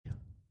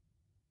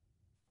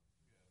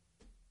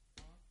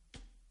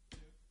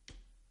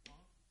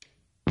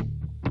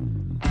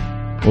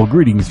Well,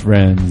 greetings,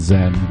 friends,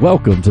 and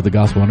welcome to the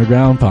Gospel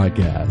Underground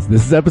podcast.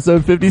 This is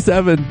episode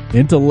 57,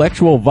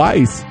 Intellectual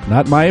Vice.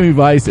 Not Miami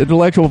Vice,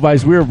 Intellectual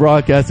Vice. We are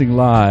broadcasting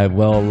live.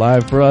 Well,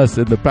 live for us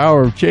in the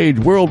Power of Change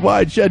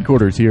Worldwide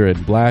Headquarters here in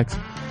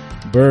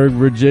Blacksburg,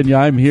 Virginia.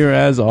 I'm here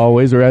as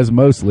always, or as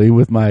mostly,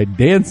 with my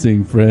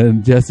dancing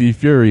friend, Jesse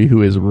Fury,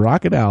 who is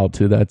rocking out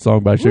to that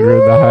song by Sugar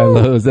and the High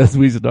Lows as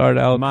we start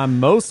out. My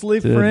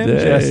mostly today. friend,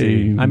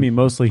 Jesse. I mean,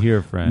 mostly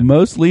here friend.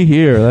 Mostly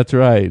here, that's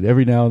right.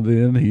 Every now and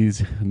then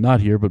he's not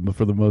here, but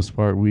for the most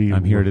part,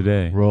 I'm here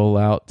today. Roll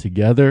out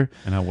together.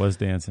 And I was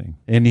dancing.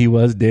 And he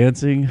was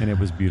dancing. And it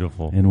was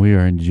beautiful. And we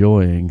are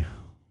enjoying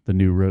the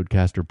new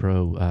Rodecaster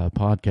Pro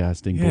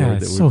podcasting board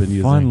that we've been using. It's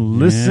so fun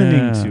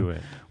listening to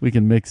it. We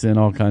can mix in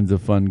all kinds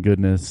of fun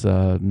goodness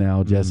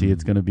now, Jesse.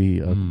 It's going to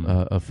be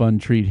a fun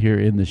treat here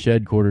in the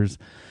shed quarters.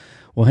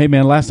 Well, hey,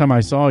 man, last time I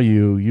saw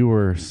you, you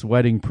were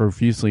sweating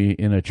profusely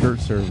in a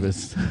church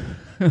service.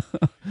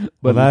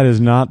 But that is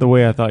not the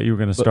way I thought you were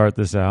going to start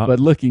this out. But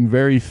looking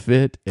very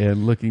fit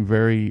and looking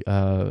very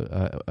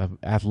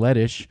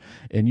athletish.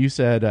 And you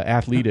said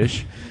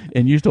athletish.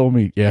 And you told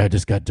me, yeah, I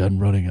just got done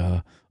running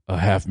a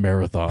half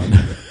marathon.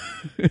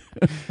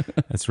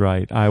 That's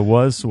right. I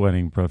was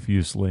sweating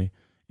profusely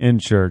in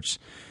church,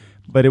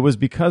 but it was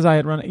because I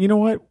had run. You know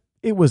what?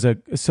 It was a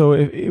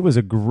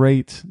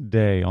great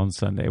day on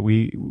Sunday.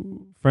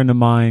 Friend of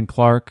mine,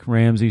 Clark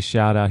Ramsey,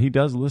 shout out. He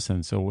does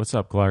listen. So what's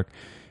up, Clark?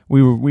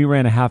 We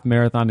ran a half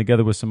marathon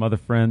together with some other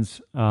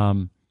friends.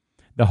 The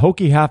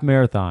Hokie Half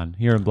Marathon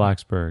here in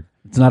Blacksburg.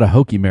 It's not a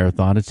Hokie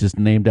marathon. It's just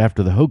named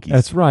after the Hokies.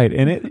 That's right.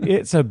 And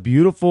it's a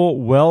beautiful,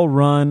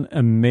 well-run,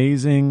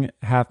 amazing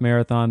half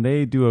marathon.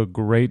 They do a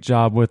great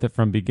job with it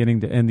from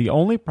beginning to end. The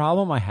only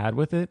problem I had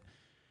with it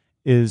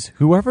is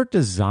whoever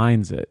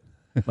designs it,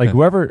 like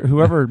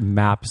whoever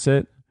maps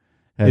it,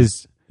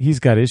 he's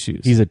got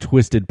issues. He's a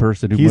twisted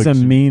person. He's a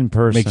mean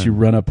person. Makes you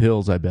run up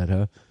hills, I bet,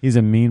 huh? He's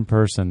a mean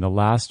person. The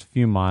last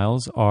few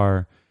miles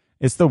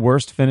it's the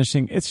worst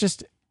finishing. It's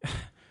just...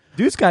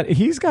 He's got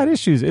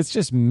issues. It's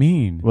just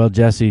mean. Well,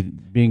 Jesse,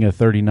 being a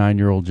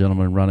 39-year-old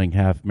gentleman running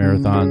half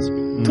marathons,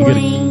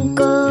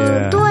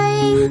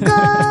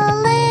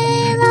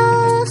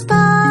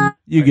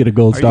 you get a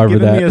gold star for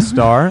that. Are you giving me a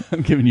star?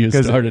 I'm giving you a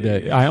star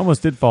today. I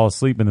almost did fall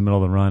asleep in the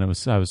middle of the run. I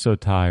was so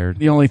tired.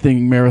 The only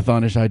thing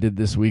marathonish I did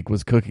this week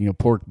was cooking a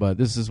pork butt.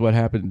 This is what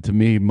happened to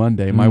me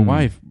Monday. My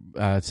wife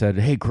said,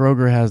 "Hey,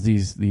 Kroger has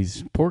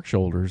these pork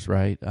shoulders,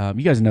 right?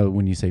 You guys know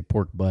when you say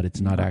pork butt,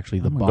 it's not actually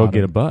the bottom. Go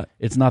get a butt.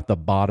 It's not the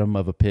bottom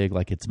of a pig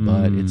like its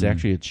butt. It's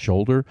actually its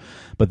shoulder.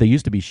 But they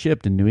used to be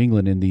shipped in New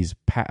England in these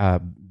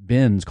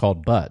bins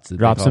called butts.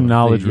 Drop some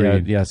knowledge,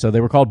 Reed. Yeah, so they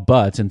were called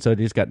butts, and so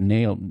they just got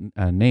named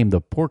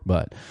the pork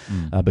butt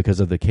because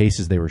of the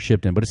cases they were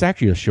shipped in. But it's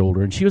actually a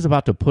shoulder, and she was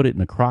about to put it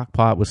in a crock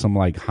pot with some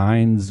like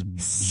Heinz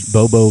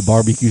Bobo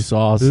barbecue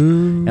sauce,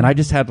 and I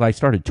just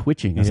started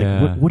twitching. I was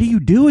like, what are you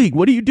doing?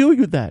 What are you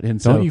doing with that?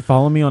 And so, don't you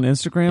follow me on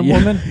Instagram,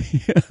 woman?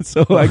 Yeah,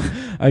 so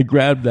I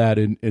grabbed that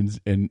and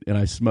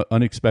I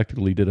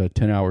unexpectedly did a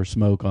 10-hour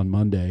smoke on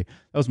Monday.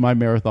 That was my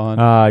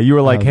marathon. You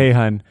were like, hey,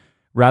 hun,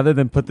 rather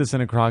than put this in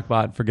a crock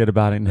pot, forget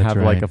about it, and have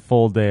like a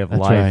full day of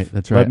life.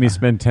 That's right. Let me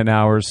spend 10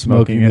 hours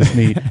smoking this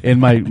meat.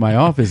 And my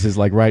office is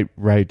like right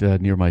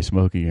near my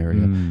smoking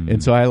area.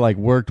 And so I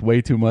worked way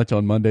too much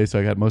on Monday, so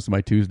I got most of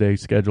my Tuesday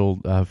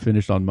schedule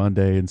finished on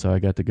Monday, and so I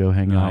got to go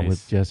hang out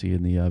with Jesse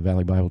and the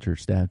Valley Bible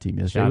Church staff team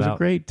yesterday. It was a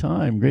great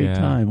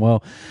time.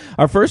 Well,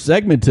 our first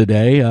segment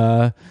today,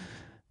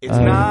 it's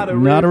not a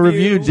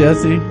review,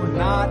 Jesse. We're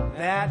not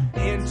that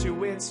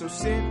into it, so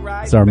sit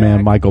right it's our back.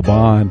 Man, Michael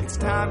Bond. It's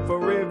time for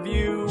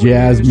review.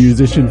 Jazz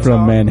musician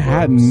from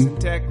Manhattan,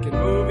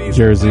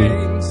 Jersey.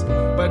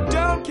 But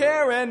don't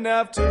care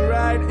enough to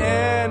write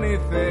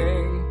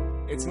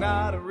anything. It's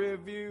not a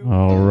review.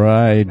 All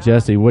right,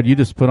 Jesse, you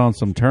just put on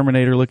some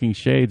Terminator-looking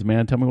shades,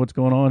 man. Tell me what's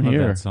going on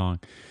here. That song.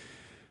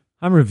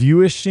 I'm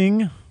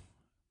reviewishing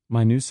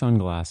my new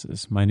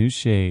sunglasses, my new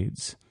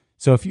shades.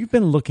 So if you've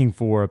been looking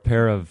for a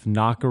pair of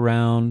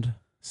knockaround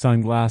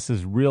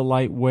sunglasses, real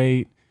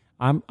lightweight,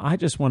 I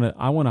want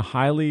to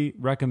highly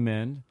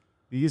recommend.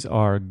 These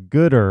are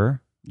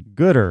Gooder.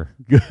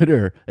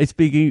 Hey,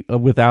 speaking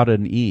without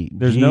an E.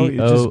 There's no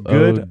just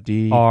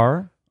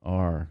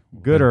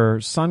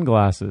Gooder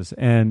sunglasses,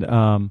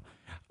 and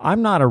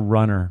I'm not a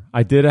runner.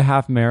 I did a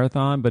half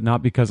marathon, but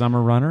not because I'm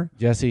a runner.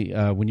 Jesse,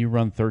 when you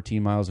run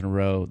 13 miles in a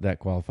row, that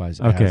qualifies.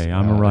 Okay,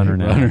 I'm a runner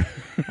now.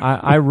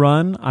 I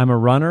run. I'm a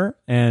runner,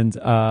 and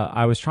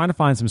I was trying to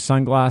find some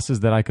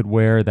sunglasses that I could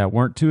wear that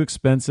weren't too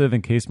expensive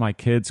in case my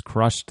kids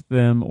crushed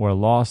them or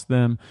lost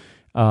them,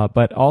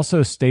 but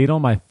also stayed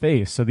on my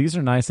face. So these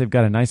are nice. They've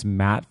got a nice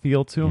matte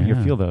feel to them. Yeah.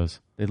 Here, feel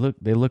those. They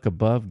look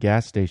above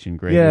gas station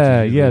grade.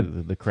 Yeah.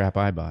 The crap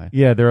I buy.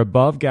 Yeah, they're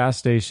above gas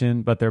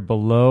station, but they're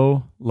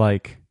below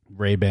like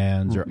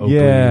Ray-Bans or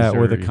Oakleys.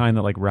 Or the kind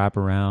that wrap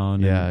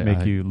around and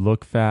make you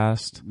look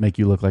fast. Make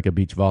you look like a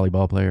beach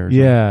volleyball player.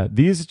 Yeah,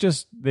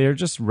 they're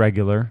just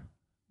regular.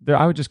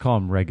 I would just call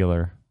them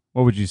regular.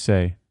 What would you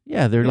say?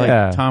 Yeah, they're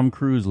like Tom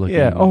Cruise looking.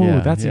 Yeah. Oh,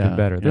 that's even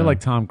better. They're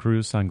like Tom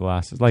Cruise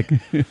sunglasses, like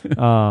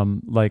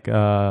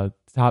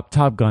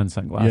Top Gun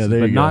sunglasses,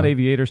 but not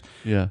aviators.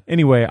 Yeah.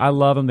 Anyway, I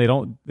love them. They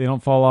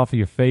don't fall off of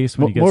your face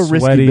when you get more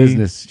sweaty. Risky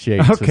Business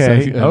shades.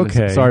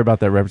 Okay. Sorry about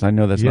that reference. I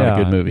know that's not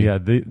a good movie. Yeah,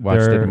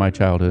 watched it in my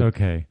childhood.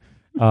 Okay,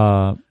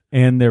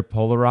 and they're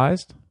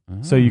polarized,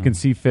 so you can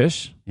see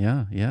fish.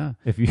 Yeah.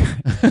 If you,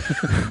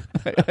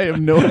 I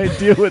have no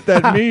idea what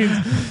that means.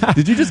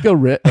 Did you just go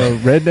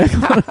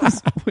redneck on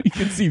us? You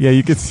can see. Yeah,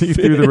 you can see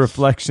through the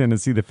reflection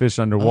and see the fish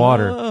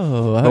underwater.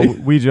 Oh,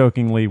 we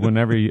jokingly,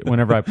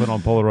 whenever I put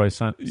on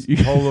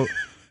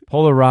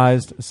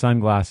polarized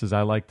sunglasses,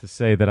 I like to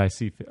say that I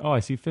see.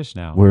 I see fish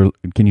now.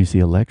 Can you see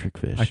electric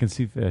fish? I can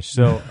see fish.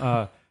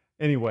 So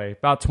anyway,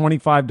 about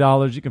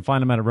 $25. You can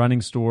find them at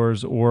running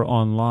stores or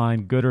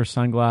online. Gooder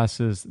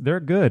sunglasses. They're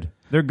good.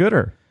 They're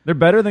gooder. They're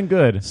better than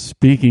good.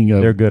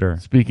 They're gooder.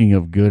 Speaking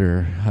of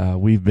gooder,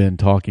 we've been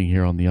talking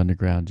here on the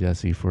Underground,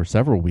 Jesse, for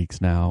several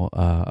weeks now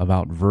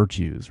about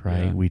virtues,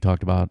 right? Yeah. We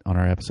talked about on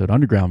our episode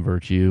Underground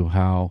Virtue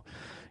how,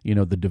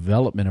 the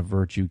development of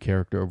virtue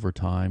character over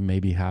time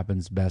maybe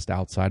happens best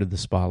outside of the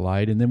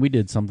spotlight. And then we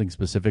did something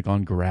specific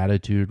on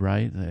gratitude,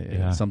 right?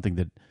 Yeah. Something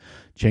that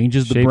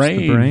changes Shapes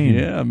the brain.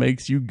 Yeah,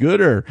 makes you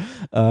gooder.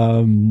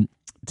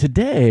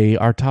 Today,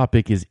 our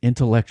topic is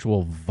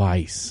intellectual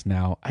vice.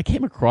 Now, I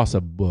came across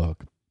a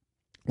book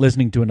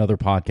listening to another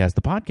podcast.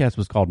 The podcast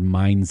was called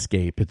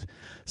Mindscape. It's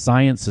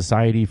Science,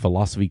 Society,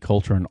 Philosophy,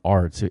 Culture, and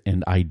Arts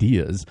and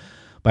Ideas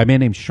by a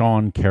man named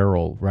Sean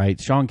Carroll, right?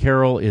 Sean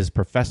Carroll is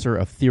professor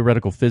of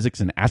theoretical physics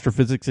and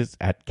astrophysics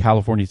at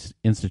California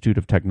Institute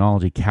of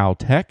Technology,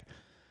 Caltech.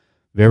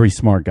 Very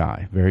smart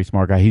guy.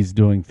 He's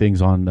doing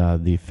things on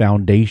the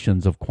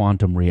foundations of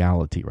quantum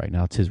reality right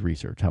now. It's his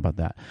research. How about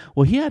that?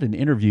 Well, he had an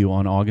interview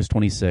on August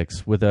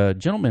 26th with a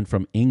gentleman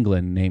from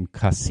England named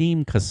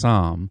Kasim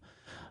Kassam,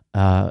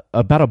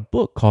 about a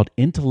book called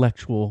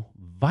Intellectual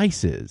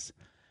Vices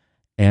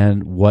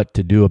and what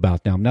to do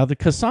about them. Now, the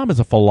Kassam is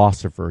a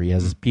philosopher. He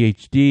has his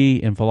PhD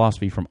in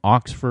philosophy from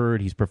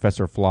Oxford. He's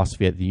professor of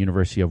philosophy at the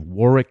University of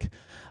Warwick.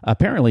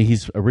 Apparently,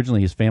 his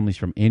family's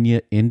from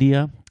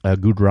India,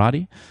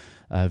 Gujarati,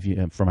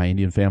 for my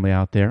Indian family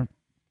out there.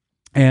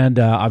 And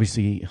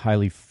obviously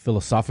highly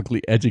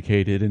philosophically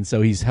educated. And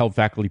so he's held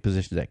faculty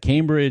positions at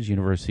Cambridge,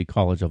 University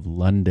College of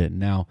London.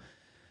 Now,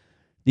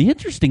 the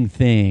interesting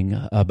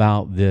thing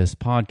about this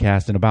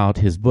podcast and about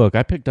his book,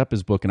 I picked up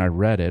his book and I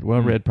read it. Well,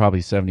 I read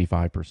probably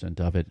 75%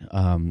 of it,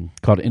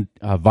 called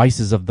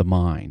Vices of the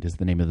Mind is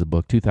the name of the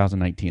book,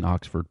 2019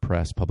 Oxford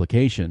Press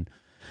publication.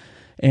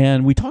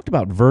 And we talked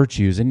about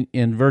virtues. And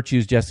in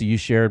virtues, Jesse, you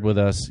shared with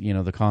us,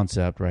 the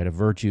concept, right? A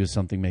virtue is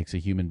something makes a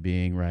human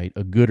being, right?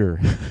 A gooder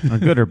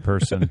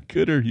person. A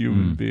gooder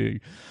human being.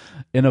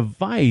 And a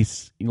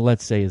vice,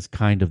 let's say, is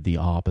kind of the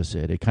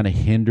opposite. It kind of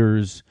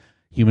hinders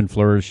human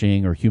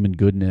flourishing or human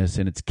goodness,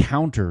 and it's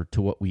counter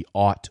to what we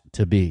ought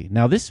to be.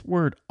 Now, this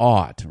word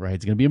ought, right,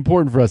 is going to be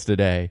important for us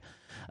today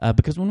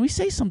because when we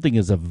say something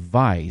is a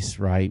vice,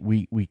 right,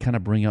 we kind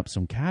of bring up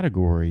some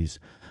categories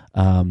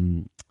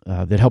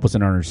that help us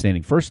in our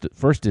understanding.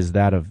 First is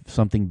that of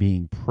something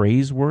being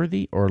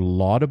praiseworthy or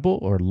laudable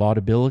or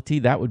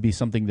laudability. That would be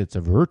something that's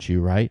a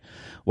virtue, right?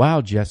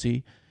 Wow,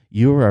 Jesse,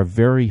 you are a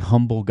very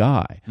humble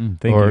guy.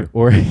 Thank you.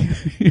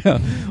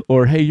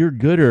 Or hey, you're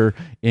gooder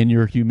in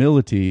your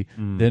humility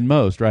than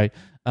most, right?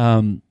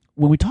 When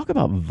we talk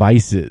about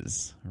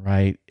vices,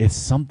 right, it's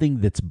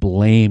something that's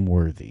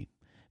blameworthy,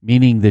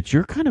 meaning that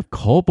you're kind of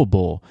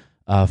culpable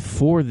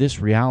for this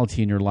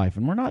reality in your life.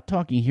 And we're not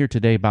talking here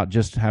today about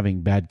just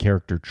having bad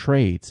character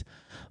traits,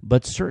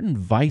 but certain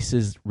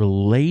vices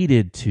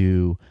related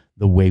to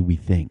the way we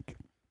think,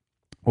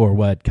 or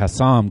what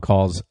Kassam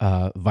calls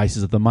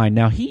vices of the mind.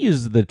 Now, he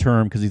uses the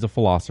term because he's a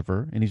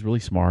philosopher and he's really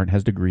smart,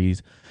 has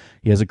degrees.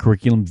 He has a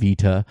curriculum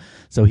vitae.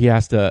 So he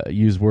has to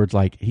use words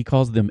like, he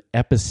calls them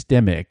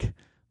epistemic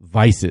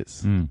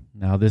vices.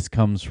 Now, this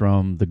comes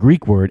from the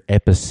Greek word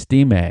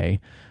episteme,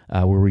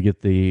 where we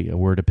get the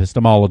word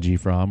epistemology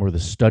from, or the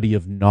study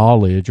of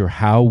knowledge, or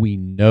how we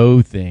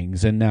know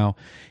things. And now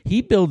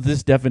he builds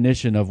this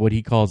definition of what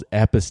he calls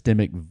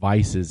epistemic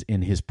vices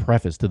in his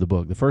preface to the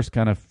book. The first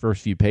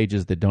few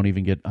pages that don't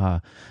even get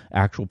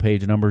actual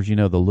page numbers, the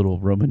little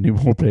Roman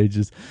numeral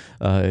pages.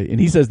 And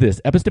he says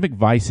this: epistemic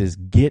vices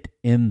get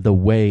in the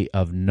way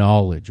of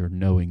knowledge or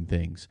knowing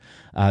things.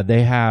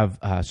 They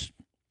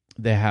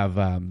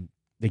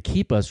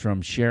keep us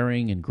from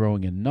sharing and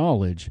growing in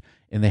knowledge,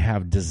 and they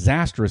have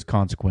disastrous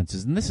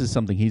consequences. And this is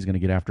something he's going to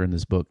get after in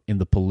this book in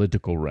the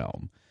political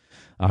realm.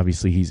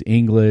 Obviously, he's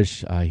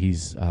English.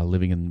 He's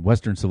living in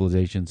Western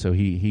civilization, so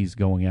he's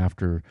going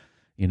after,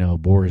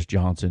 Boris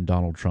Johnson,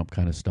 Donald Trump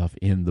kind of stuff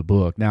in the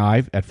book.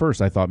 Now, at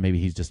first I thought maybe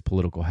he's just a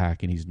political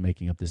hack and he's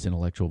making up this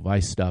intellectual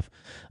vice stuff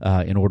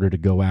in order to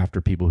go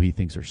after people he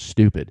thinks are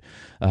stupid.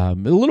 A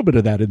little bit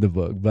of that in the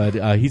book, but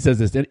he says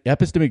this: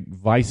 epistemic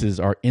vices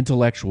are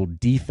intellectual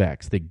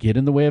defects that get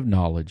in the way of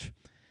knowledge.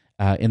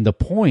 And the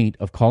point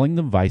of calling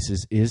them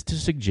vices is to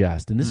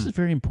suggest, and this is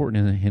very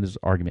important in his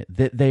argument,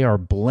 that they are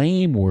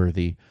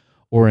blameworthy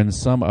or in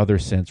some other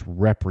sense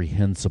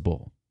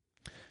reprehensible.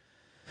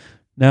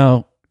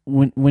 Now,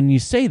 when you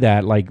say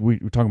that, like we're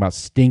talking about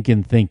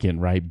stinking thinking,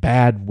 right?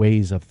 Bad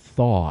ways of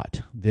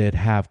thought that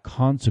have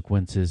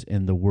consequences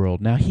in the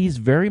world. Now, he's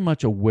very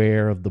much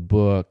aware of the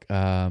book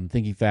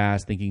Thinking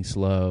Fast, Thinking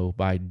Slow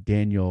by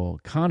Daniel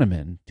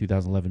Kahneman,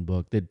 2011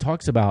 book, that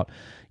talks about,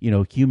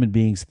 human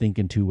beings think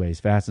in two ways,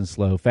 fast and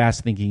slow.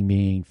 Fast thinking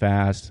meaning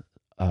fast,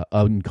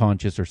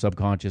 unconscious or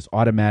subconscious,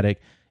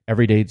 automatic,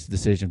 everyday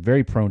decision,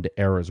 very prone to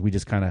errors. We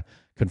just kind of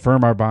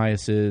confirm our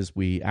biases,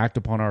 we act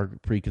upon our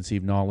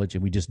preconceived knowledge,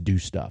 and we just do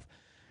stuff.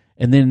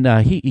 And then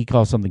he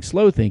calls something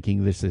slow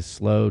thinking. This is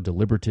slow,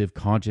 deliberative,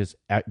 conscious,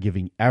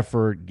 giving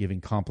effort,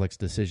 giving complex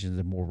decisions,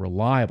 and more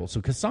reliable.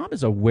 So Kassam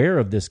is aware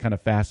of this kind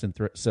of fast and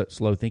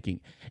slow thinking.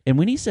 And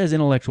when he says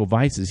intellectual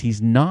vices,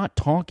 he's not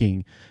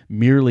talking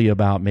merely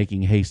about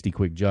making hasty,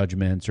 quick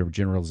judgments or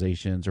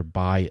generalizations or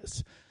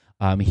bias.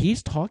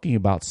 He's talking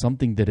about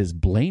something that is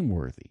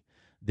blameworthy,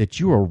 that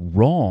you are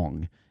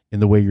wrong in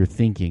the way you're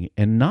thinking,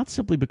 and not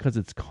simply because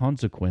it's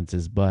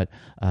consequences, but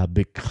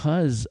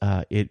because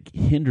it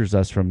hinders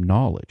us from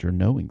knowledge or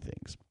knowing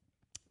things.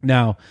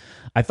 Now,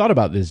 I thought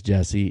about this,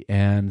 Jesse,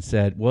 and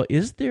said, well,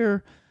 is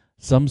there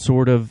some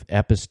sort of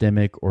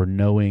epistemic or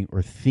knowing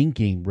or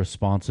thinking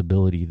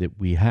responsibility that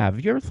we have?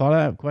 Have you ever thought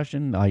of that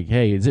question? Like,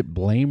 hey, is it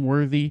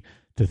blameworthy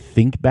to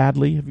think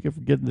badly? Have you ever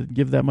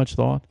give that much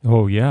thought?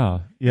 Oh, yeah.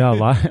 Yeah,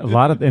 a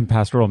lot of in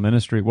pastoral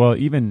ministry. Well,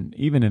 even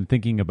in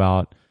thinking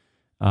about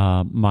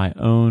my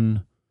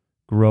own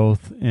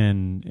growth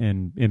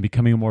in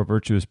becoming a more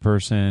virtuous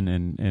person,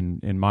 and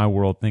in my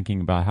world,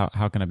 thinking about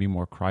how can I be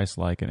more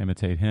Christ-like and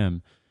imitate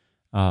Him.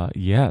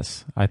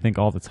 Yes, I think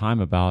all the time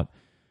about.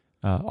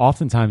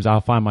 Oftentimes, I'll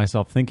find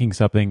myself thinking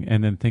something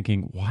and then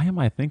thinking, "Why am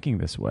I thinking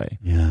this way?"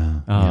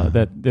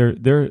 That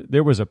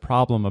there was a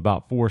problem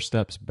about 4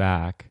 steps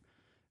back,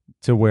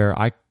 to where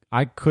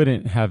I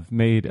couldn't have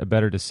made a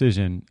better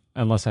decision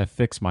unless I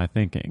fixed my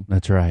thinking.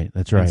 That's right.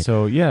 And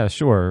so yeah,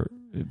 sure.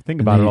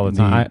 Think about it all the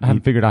time. I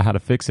haven't figured out how to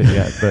fix it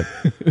yet, but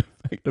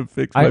I can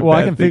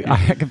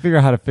figure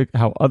out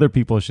how other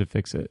people should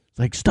fix it. It's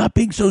like, stop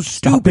being so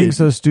stupid. Stop being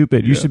so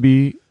stupid. Yeah. You should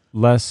be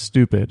less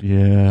stupid.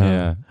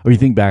 Yeah. Or you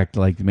think back to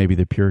like maybe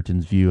the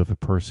Puritans' view of a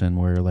person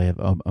where they have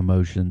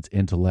emotions,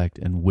 intellect,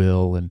 and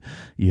will, and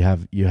you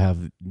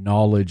have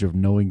knowledge of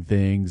knowing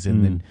things,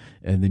 and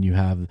then you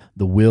have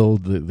the will,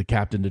 the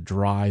captain to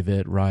drive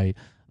it, right?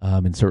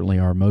 And certainly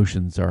our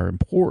emotions are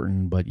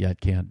important, but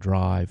yet can't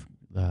drive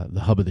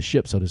the hub of the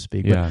ship, so to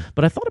speak. Yeah.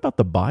 But I thought about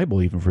the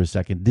Bible even for a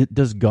second.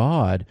 Does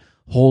God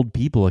hold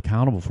people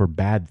accountable for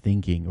bad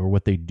thinking or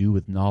what they do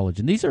with knowledge?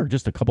 And these are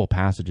just a couple of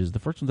passages. The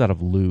first one's out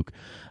of Luke,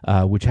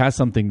 which has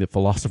something that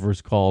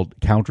philosophers called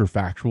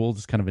counterfactual.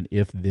 It's kind of an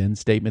if-then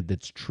statement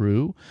that's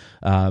true.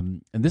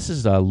 And this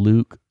is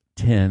Luke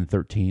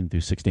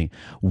 10:13-16.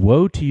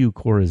 Woe to you,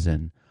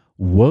 Chorazin!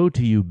 Woe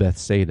to you,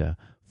 Bethsaida!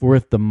 For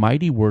if the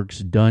mighty works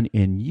done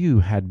in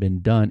you had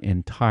been done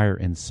in Tyre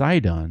and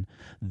Sidon,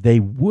 they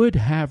would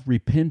have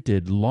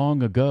repented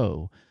long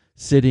ago,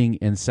 sitting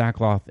in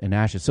sackcloth and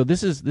ashes. So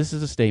this is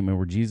a statement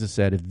where Jesus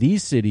said, if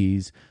these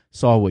cities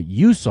saw what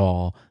you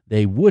saw,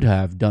 they would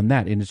have done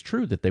that. And it's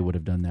true that they would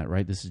have done that,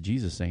 right? This is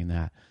Jesus saying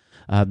that.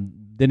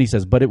 Then he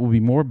says, but it will be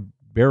more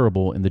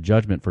bearable in the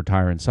judgment for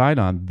Tyre and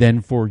Sidon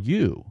than for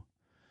you.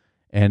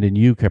 And in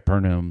you,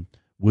 Capernaum,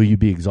 will you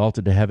be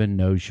exalted to heaven?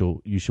 No,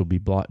 you shall be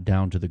brought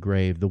down to the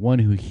grave. The one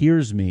who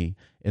hears me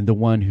and the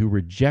one who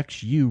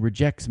rejects you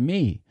rejects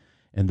me.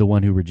 And the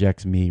one who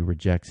rejects me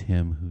rejects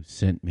him who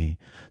sent me.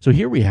 So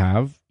here we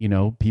have,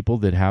 people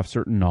that have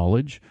certain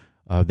knowledge.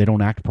 They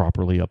don't act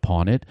properly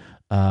upon it.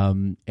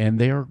 And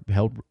they are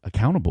held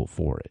accountable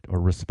for it or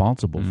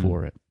responsible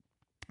for it.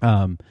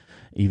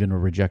 Even a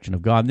rejection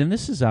of God. And then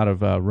this is out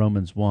of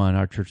Romans 1.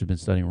 Our church has been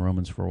studying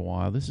Romans for a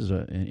while. This is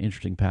an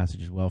interesting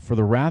passage as well. For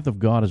the wrath of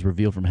God is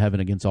revealed from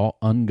heaven against all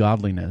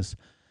ungodliness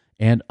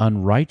and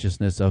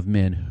unrighteousness of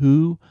men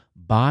who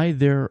by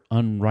their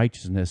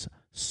unrighteousness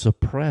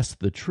suppress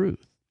the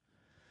truth.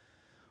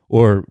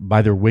 Or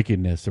by their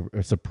wickedness,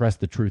 or suppress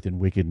the truth in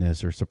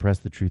wickedness, or suppress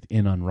the truth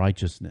in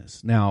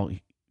unrighteousness. Now,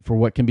 for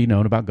what can be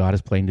known about God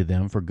is plain to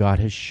them, for God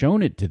has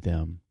shown it to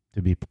them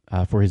to be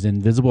for his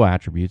invisible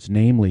attributes,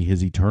 namely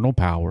his eternal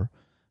power,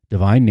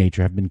 divine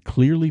nature, have been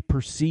clearly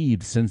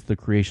perceived since the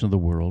creation of the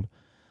world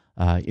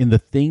in the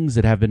things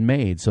that have been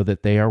made, so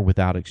that they are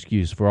without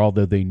excuse. For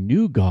although they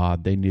knew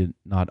God, they did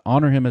not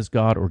honor him as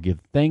God or give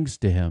thanks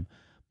to him,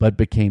 but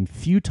became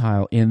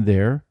futile in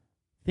their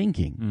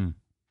thinking.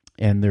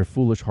 And their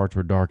foolish hearts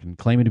were darkened.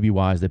 Claiming to be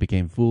wise, they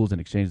became fools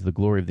and exchanged the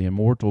glory of the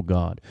immortal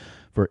God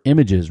for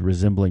images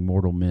resembling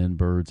mortal men,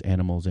 birds,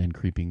 animals, and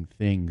creeping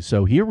things.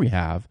 So here we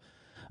have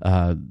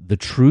the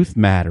truth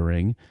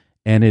mattering,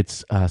 and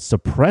its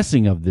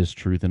suppressing of this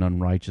truth and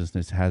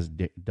unrighteousness has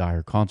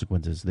dire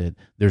consequences. That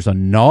there's a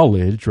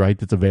knowledge, right,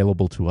 that's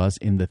available to us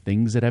in the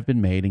things that have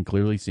been made and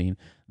clearly seen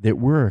that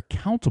we're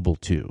accountable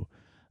to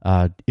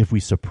if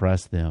we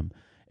suppress them.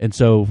 And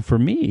so for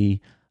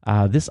me,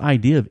 this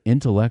idea of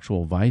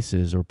intellectual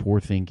vices or poor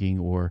thinking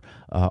or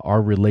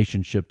our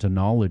relationship to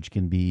knowledge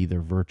can be either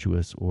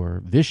virtuous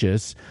or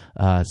vicious,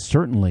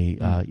 certainly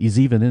is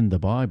even in the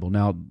Bible.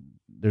 Now,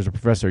 there's a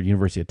professor at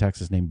University of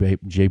Texas named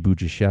Jay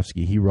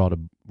Budziszewski. He wrote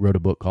a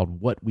book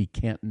called "What We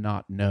Can't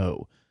Not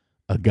Know."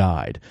 A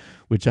guide,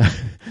 which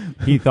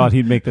he thought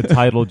he'd make the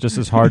title just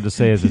as hard to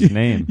say as his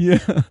name.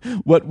 Yeah,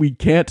 what we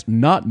can't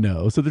not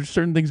know. So there's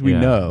certain things we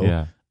know.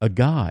 Yeah. A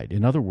guide,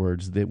 in other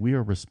words, that we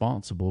are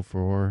responsible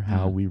for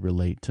how we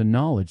relate to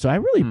knowledge. So I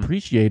really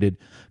appreciated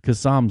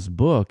Kassam's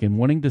book and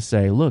wanting to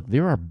say, look,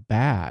 there are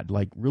bad,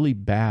 like really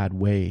bad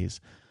ways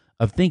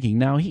of thinking.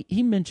 Now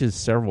he mentions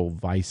several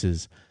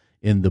vices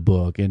in the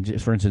book, and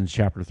for instance,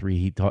 chapter 3,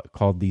 he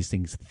called these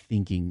things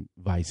thinking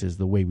vices,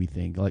 the way we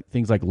think, like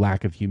things like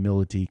lack of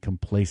humility,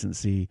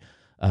 complacency,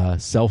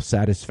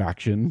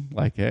 self-satisfaction,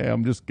 like, hey,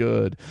 I'm just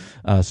good,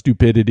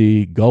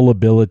 stupidity,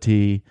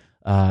 gullibility,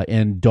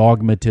 and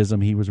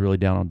dogmatism. He was really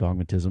down on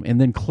dogmatism. And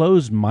then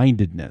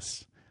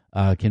closed-mindedness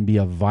can be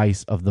a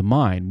vice of the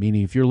mind,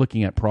 meaning if you're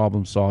looking at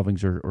problem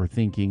solvings or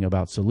thinking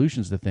about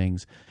solutions to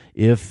things,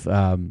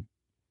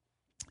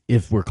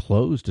 if we're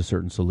closed to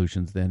certain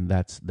solutions, then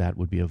that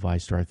would be a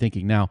vice to our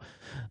thinking. Now,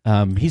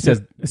 he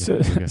says...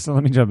 So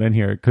let me jump in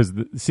here, because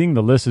seeing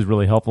the list is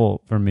really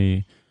helpful for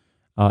me,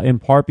 in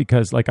part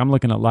because like I'm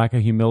looking at lack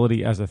of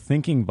humility as a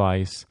thinking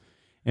vice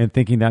and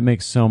thinking that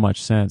makes so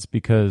much sense,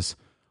 because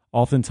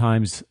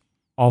oftentimes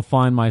I'll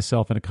find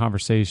myself in a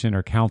conversation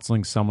or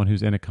counseling someone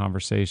who's in a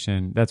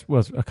conversation.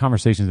 A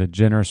conversation is a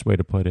generous way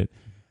to put it.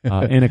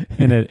 In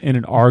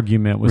an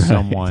argument with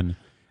someone.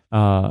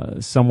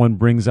 Someone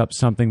brings up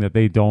something that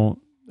they don't,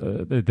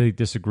 that they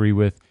disagree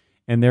with,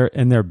 and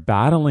they're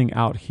battling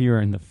out here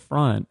in the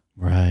front,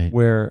 right?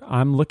 Where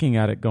I'm looking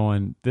at it,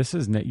 going, "This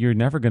is you're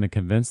never going to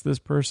convince this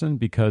person,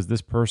 because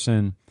this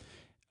person,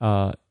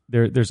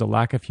 there's a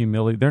lack of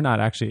humility. They're not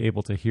actually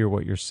able to hear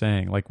what you're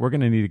saying. Like, we're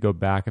going to need to go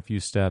back a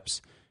few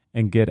steps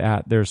and get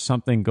at, there's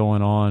something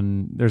going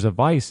on. There's a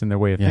vice in their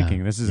way of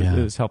thinking. This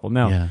is helpful.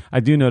 Now,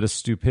 I do notice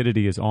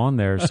stupidity is on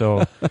there,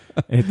 so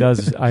it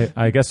does.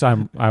 I guess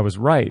I was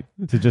right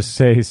to just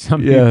say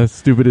something. Yeah,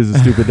 stupid is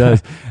as stupid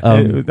does.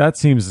 That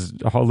seems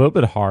a little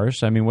bit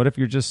harsh. I mean, what if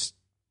you're just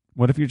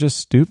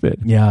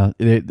stupid? Yeah,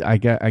 I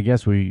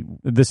guess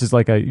this is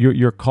like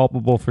you're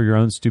culpable for your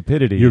own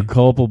stupidity. You're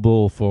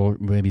culpable for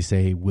maybe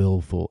say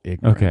willful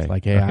ignorance. Okay,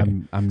 like, hey,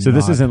 okay. I'm. So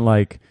this isn't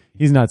like,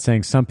 he's not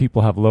saying some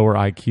people have lower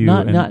IQ.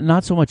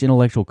 Not so much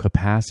intellectual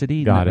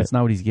capacity. Got it. That's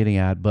not what he's getting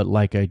at, but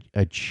like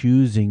a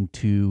choosing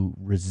to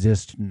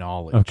resist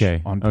knowledge.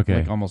 Okay.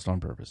 Like almost on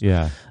purpose.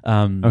 Yeah.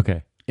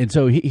 Okay. And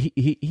so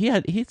he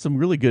had some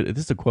really good.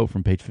 This is a quote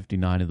from page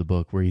 59 of the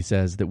book, where he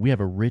says that we have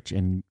a rich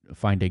and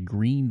find a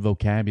green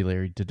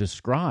vocabulary to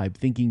describe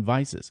thinking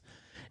vices.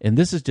 And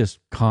this is just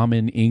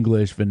common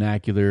English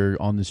vernacular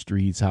on the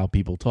streets, how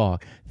people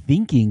talk.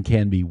 Thinking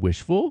can be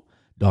wishful,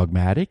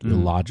 dogmatic,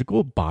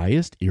 illogical,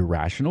 biased,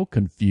 irrational,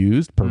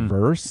 confused,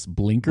 perverse,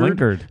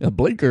 blinkered.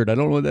 Blinkered, I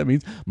don't know what that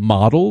means.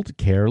 Modeled,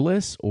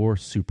 careless, or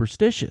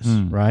superstitious,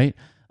 right?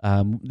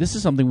 This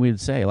is something we'd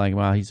say, like,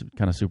 wow, he's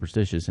kind of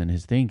superstitious in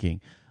his thinking.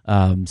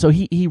 So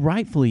he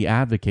rightfully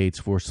advocates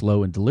for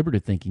slow and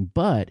deliberative thinking,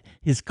 but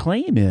his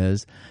claim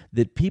is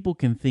that people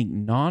can think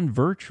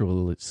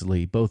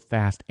non-virtuously, both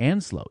fast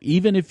and slow.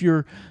 Even if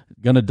you're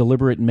going to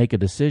deliberate and make a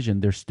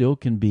decision, there still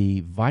can be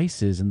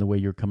vices in the way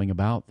you're coming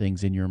about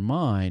things in your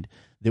mind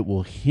that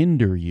will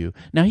hinder you.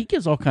 Now, he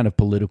gives all kind of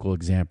political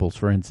examples.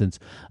 For instance,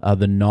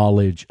 the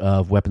knowledge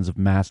of weapons of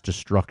mass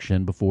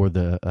destruction before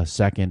the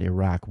second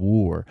Iraq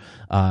War,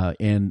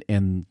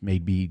 and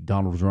maybe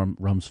Donald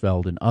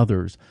Rumsfeld and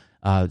others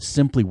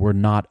simply were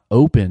not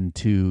open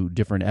to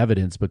different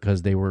evidence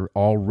because they were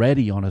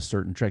already on a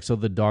certain track. So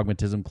the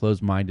dogmatism,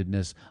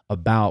 closed-mindedness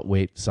about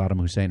what Saddam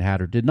Hussein had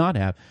or did not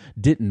have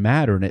didn't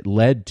matter, and it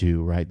led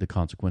to, right, the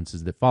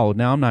consequences that followed.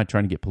 Now, I'm not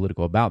trying to get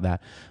political about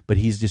that, but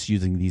he's just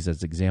using these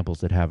as examples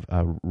that have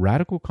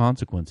radical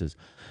consequences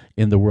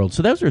in the world.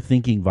 So those are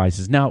thinking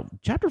vices. Now,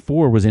 chapter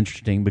 4 was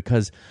interesting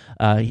because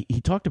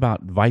he talked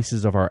about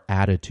vices of our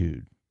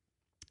attitude.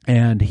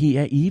 And he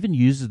even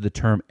uses the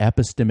term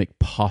epistemic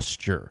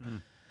posture.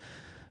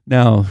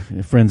 Now,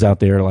 friends out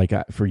there, like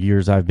for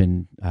years I've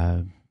been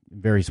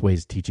various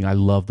ways of teaching. I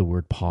love the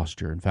word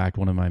posture. In fact,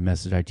 one of my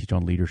messages I teach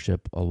on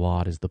leadership a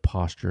lot is the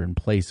posture and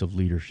place of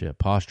leadership.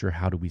 Posture,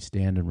 how do we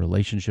stand in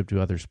relationship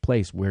to others?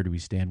 Place, where do we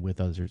stand with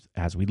others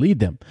as we lead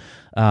them?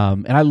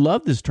 And I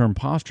love this term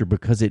posture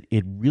because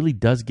it really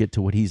does get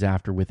to what he's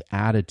after with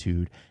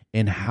attitude.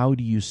 And how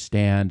do you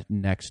stand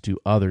next to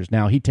others?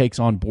 Now, he takes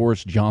on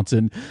Boris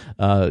Johnson,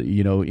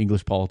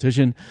 English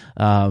politician,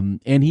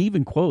 and he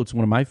even quotes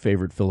one of my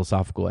favorite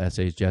philosophical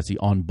essays, Jesse,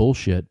 on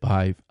bullshit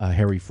by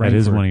Harry Frankfurt. That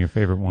is one of your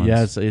favorite ones.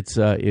 Yes, it's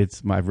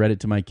I've read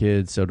it to my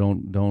kids, so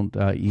don't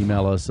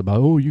email us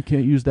about, oh, you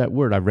can't use that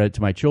word. I've read it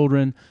to my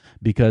children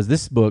because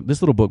this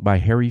little book by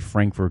Harry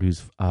Frankfurt,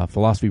 who's a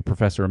philosophy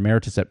professor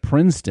emeritus at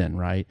Princeton,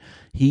 right?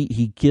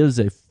 He gives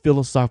a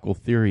philosophical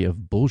theory of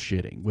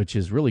bullshitting, which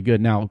is really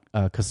good. Now,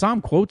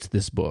 Kassam quotes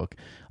this book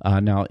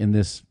now in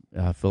this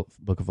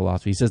book of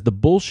philosophy. He says, the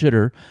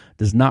bullshitter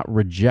does not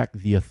reject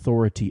the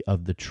authority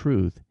of the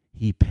truth.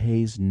 He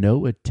pays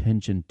no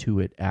attention to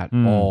it at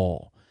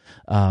all.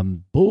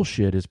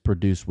 Bullshit is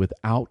produced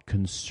without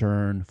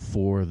concern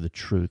for the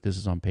truth. This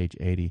is on page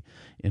 80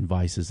 in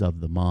Vices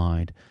of the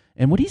Mind.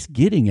 And what he's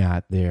getting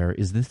at there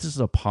is this is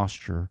a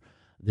posture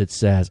that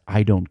says,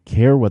 I don't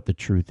care what the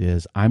truth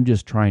is. I'm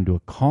just trying to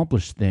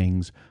accomplish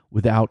things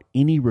without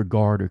any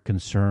regard or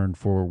concern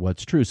for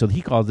what's true. So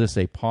he calls this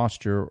a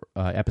posture,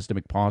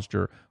 epistemic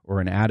posture, or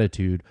an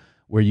attitude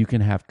where you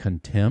can have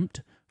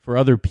contempt for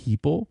other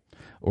people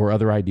or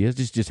other ideas.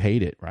 Just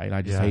hate it, right?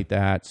 I just hate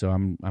that, so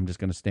I'm just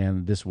going to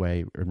stand this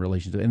way in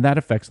relation to it. And that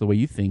affects the way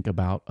you think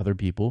about other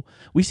people.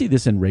 We see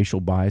this in racial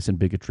bias and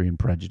bigotry and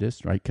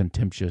prejudice, right?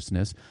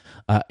 Contemptuousness,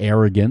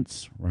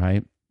 arrogance,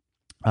 right?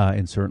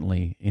 And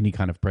certainly any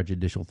kind of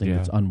prejudicial thing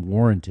that's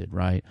unwarranted,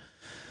 right?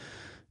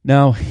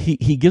 Now,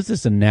 he gives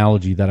this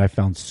analogy that I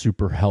found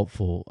super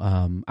helpful.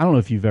 I don't know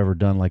if you've ever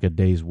done like a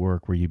day's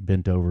work where you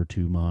bent over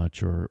too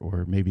much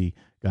or maybe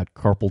got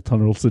carpal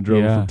tunnel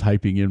syndrome from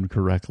typing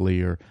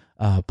incorrectly, or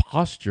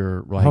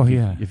posture, like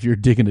if you're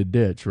digging a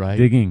ditch, right?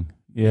 Digging,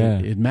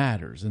 it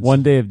matters. And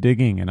one day of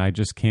digging, and I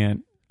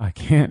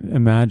can't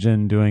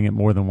imagine doing it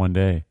more than one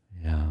day.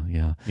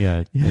 Yeah.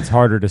 It's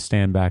harder to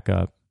stand back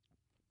up.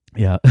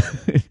 Yeah.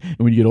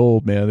 When you get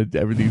old, man,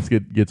 everything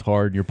gets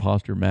hard and your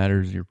posture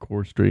matters, your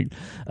core strength.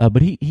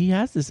 But he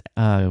has this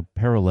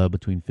parallel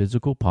between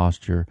physical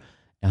posture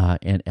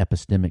and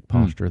epistemic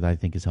posture that I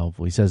think is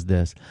helpful. He says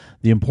this: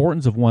 the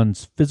importance of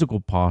one's physical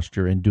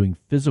posture in doing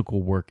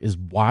physical work is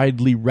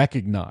widely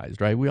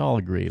recognized, right? We all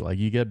agree. Like,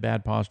 you get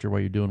bad posture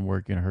while you're doing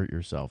work, you're going to hurt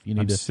yourself. You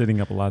need to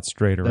sitting up a lot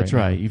straighter. That's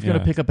right. If you're going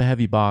to pick up a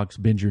heavy box,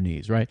 bend your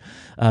knees, right?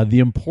 The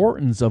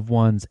importance of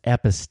one's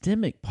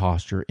epistemic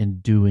posture in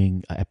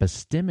doing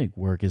epistemic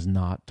work is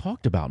not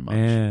talked about much.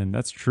 Man,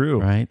 that's true.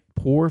 Right?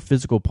 Poor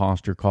physical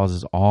posture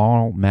causes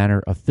all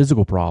manner of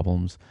physical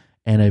problems,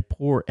 and a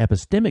poor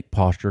epistemic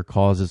posture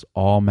causes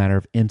all manner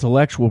of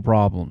intellectual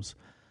problems.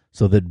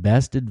 So the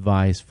best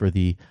advice for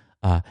the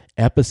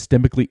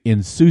epistemically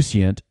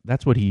insouciant,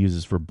 that's what he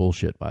uses for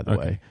bullshit, by the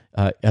way,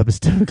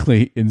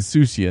 epistemically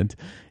insouciant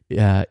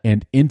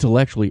and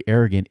intellectually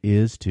arrogant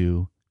is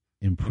to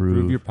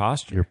improve your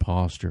posture.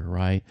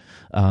 Right?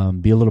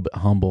 Be a little bit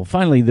humble.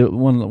 Finally, the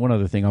one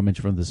other thing I'll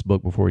mention from this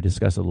book before we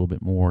discuss it a little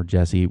bit more,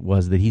 Jesse,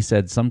 was that he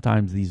said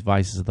sometimes these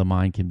vices of the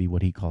mind can be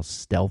what he calls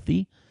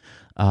stealthy.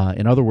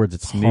 In other words,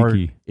 it's sneaky.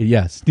 Hard.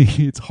 Yes,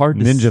 it's hard.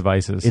 Ninja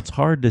vices. It's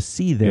hard to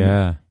see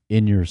them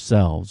in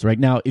yourselves. Right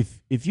now,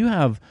 if you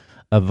have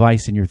a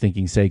vice in your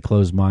thinking, say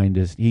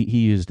closed-mindedness, he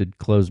used it: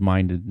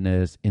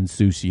 closed-mindedness,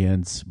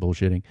 insouciance,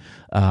 bullshitting,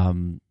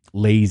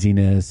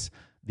 laziness,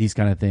 these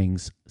kind of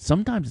things.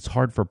 Sometimes it's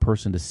hard for a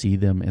person to see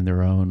them in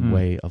their own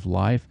way of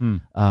life.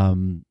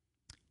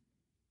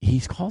 He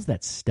calls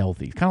that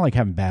stealthy. It's kind of like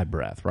having bad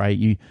breath, right?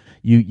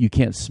 You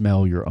can't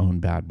smell your own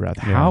bad breath.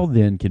 Yeah. How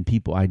then can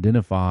people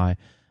identify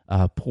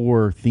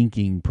poor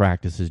thinking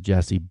practices,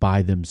 Jesse,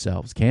 by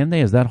themselves? Can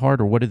they? Is that hard,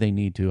 or what do they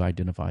need to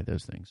identify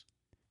those things?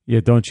 Yeah,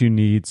 don't you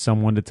need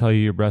someone to tell you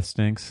your breath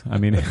stinks? I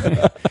mean,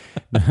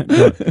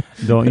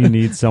 don't you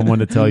need someone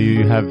to tell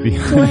you have you're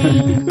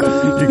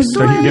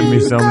giving me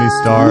so many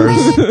stars.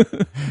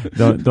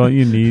 Don't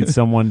you need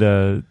someone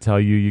to tell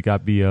you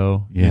got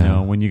BO? Yeah. You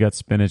know, when you got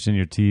spinach in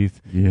your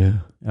teeth. Yeah.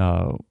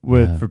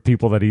 For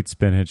people that eat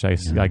spinach,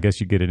 I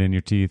guess you get it in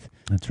your teeth.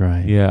 That's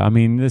right. Yeah, I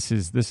mean, this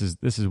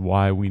is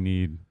why we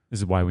need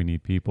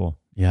people.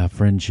 Yeah,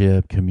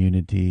 friendship,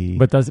 community.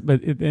 But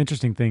the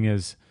interesting thing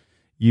is,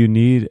 you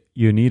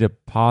need a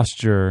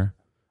posture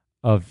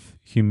of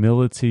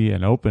humility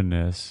and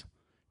openness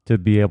to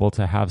be able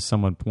to have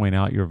someone point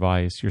out your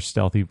vice, your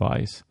stealthy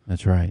vice.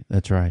 That's right.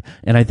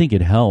 And I think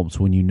it helps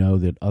when you know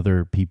that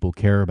other people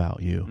care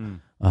about you.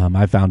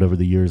 I found over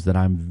the years that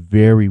I'm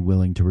very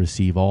willing to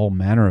receive all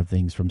manner of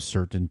things from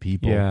certain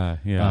people. Yeah.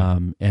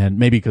 And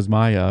maybe because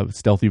my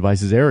stealthy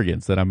vice is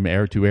arrogance, that I'm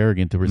too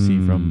arrogant to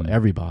receive from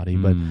everybody.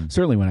 But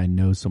certainly when I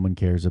know someone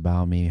cares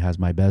about me, has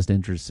my best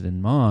interest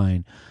in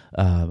mind,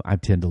 I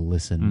tend to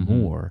listen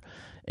more.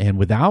 And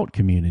without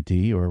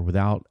community or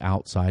without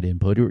outside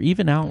input or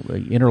even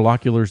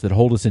interlocutors that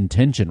hold us in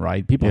tension,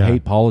 right? People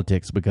hate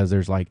politics because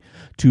there's like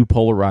two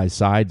polarized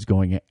sides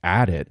going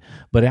at it.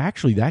 But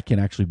actually, that can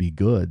actually be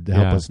good to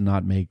help us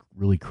not make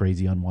really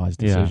crazy, unwise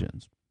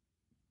decisions.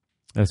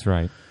 That's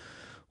right.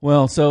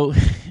 Well, so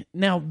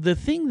now the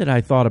thing that I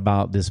thought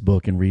about this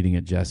book and reading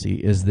it, Jesse,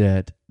 is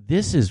that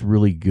this is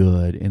really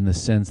good in the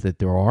sense that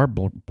there are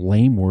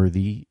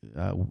blameworthy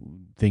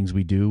things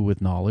we do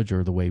with knowledge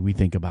or the way we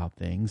think about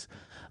things.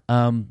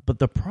 But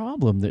the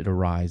problem that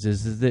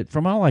arises is that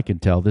from all I can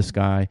tell, this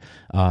guy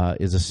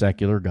is a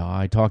secular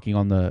guy talking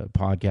on the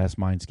podcast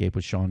Mindscape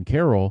with Sean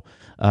Carroll.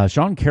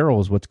 Sean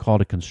Carroll is what's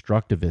called a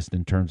constructivist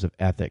in terms of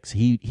ethics.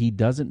 He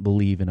doesn't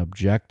believe in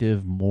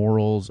objective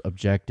morals,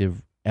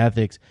 objective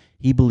ethics.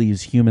 He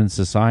believes human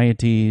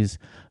societies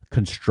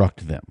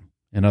construct them.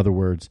 In other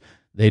words,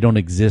 they don't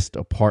exist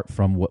apart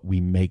from what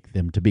we make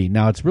them to be.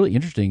 Now, it's really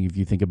interesting if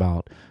you think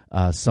about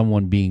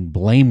someone being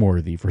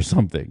blameworthy for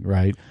something,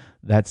 right?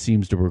 that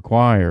seems to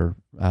require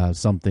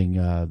something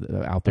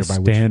out there by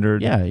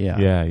standard. Which,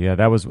 yeah.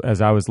 That was,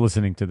 as I was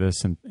listening to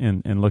this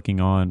and looking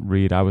on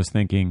Reed, I was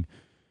thinking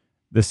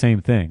the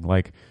same thing.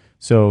 Like,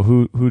 so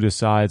who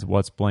decides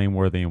what's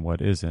blameworthy and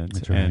what isn't?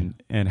 That's right.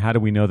 And how do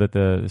we know that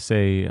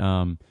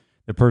the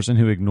person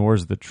who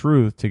ignores the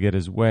truth to get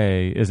his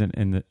way isn't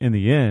in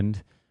the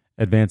end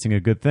advancing a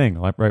good thing?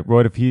 Like, right?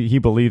 What if he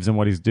believes in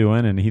what he's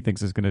doing and he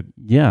thinks it's going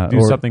to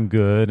do something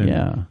good?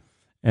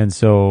 And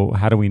so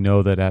how do we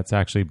know that that's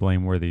actually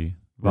blameworthy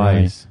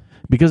vice? Right.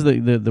 Because the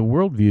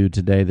worldview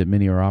today that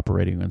many are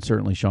operating, and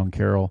certainly Sean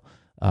Carroll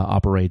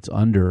operates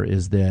under,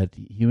 is that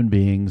human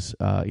beings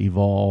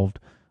evolved.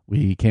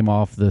 We came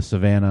off the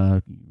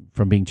savannah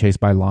from being chased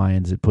by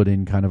lions. It put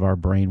in kind of our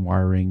brain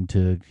wiring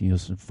to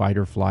fight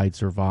or flight,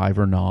 survive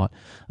or not,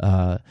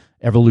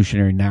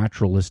 evolutionary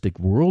naturalistic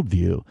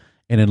worldview.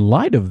 And in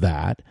light of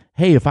that,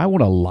 hey, if I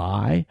want to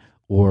lie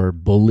or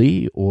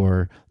bully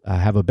or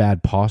have a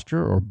bad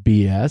posture or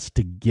BS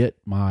to get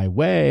my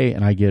way,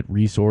 and I get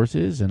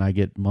resources and I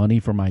get money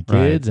for my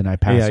kids, and I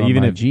pass on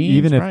my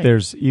genes.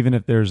 Even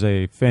if there's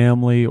a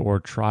family or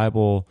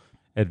tribal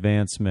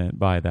advancement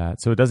by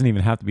that, so it doesn't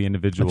even have to be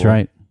individual. That's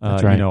right.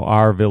 That's right.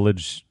 Our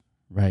village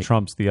right.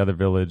 trumps the other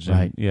village.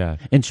 Right.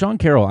 And Sean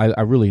Carroll,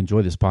 I really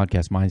enjoy this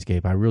podcast,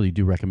 Mindscape. I really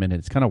do recommend it.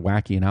 It's kind of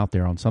wacky and out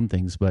there on some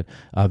things, but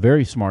a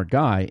very smart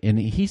guy. And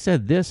he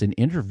said this in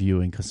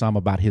interviewing Kassam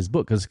about his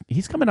book, because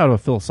he's coming out of a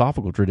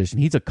philosophical tradition.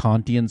 He's a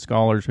Kantian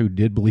scholar who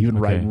did believe in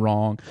right and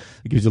wrong.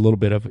 It gives you a little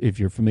bit of, if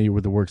you're familiar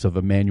with the works of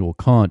Immanuel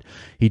Kant,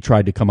 he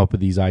tried to come up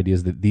with these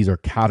ideas that these are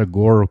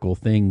categorical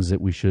things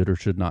that we should or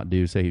should not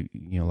do. Say,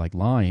 like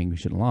lying, we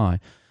shouldn't lie.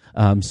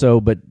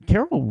 But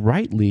Carroll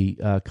rightly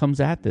comes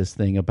at this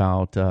thing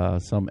about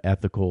some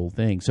ethical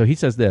thing. So he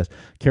says this,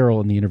 Carroll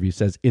in the interview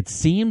says, it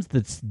seems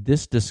that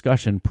this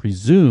discussion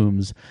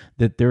presumes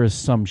that there is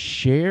some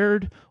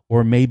shared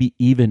or maybe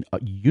even a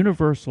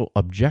universal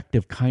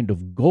objective kind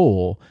of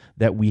goal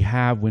that we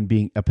have when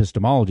being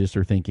epistemologists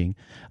or thinking,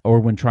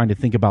 or when trying to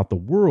think about the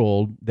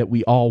world, that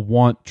we all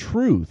want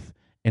truth.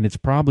 And it's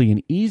probably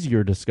an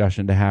easier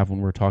discussion to have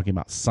when we're talking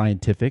about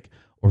scientific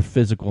or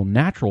physical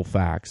natural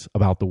facts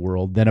about the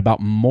world than about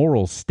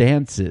moral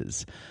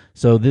stances.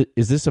 So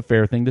is this a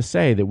fair thing to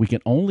say, that we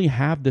can only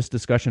have this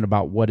discussion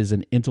about what is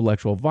an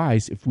intellectual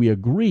vice if we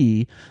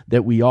agree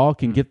that we all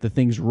can get the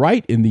things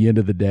right in the end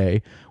of the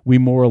day? We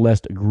more or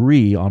less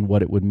agree on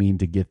what it would mean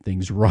to get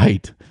things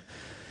right.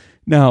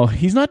 Now,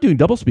 he's not doing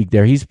doublespeak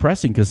there. He's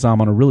pressing Kassam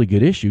on a really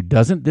good issue.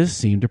 Doesn't this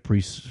seem to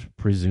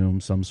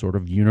presume some sort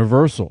of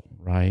universal,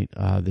 right,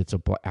 that's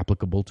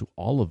applicable to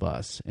all of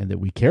us, and that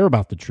we care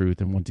about the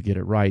truth and want to get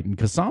it right? And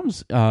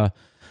Kassam's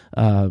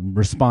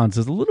response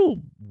is a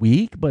little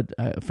weak, but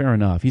fair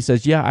enough. He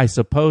says, I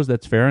suppose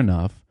that's fair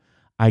enough.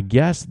 I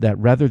guess that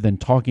rather than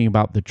talking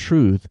about the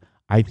truth,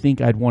 I think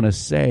I'd want to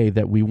say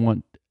that we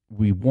want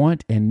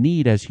and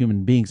need as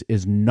human beings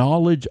is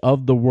knowledge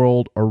of the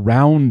world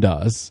around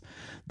us.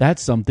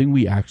 That's something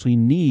we actually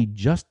need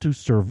just to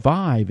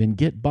survive and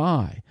get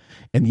by.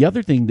 And the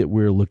other thing that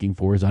we're looking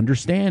for is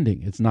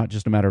understanding. It's not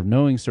just a matter of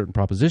knowing certain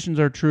propositions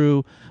are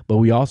true, but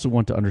we also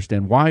want to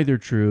understand why they're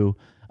true,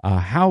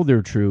 how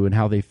they're true, and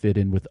how they fit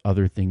in with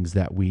other things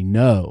that we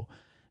know.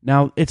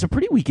 Now, it's a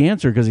pretty weak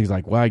answer, because he's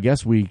like, well, I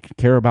guess we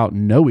care about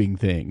knowing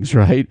things,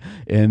 right?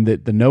 And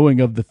that the knowing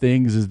of the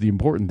things is the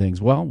important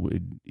things. Well,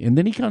 and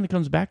then he kind of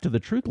comes back to the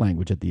truth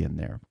language at the end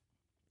there.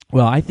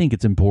 Well, I think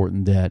it's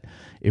important that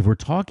if we're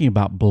talking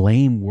about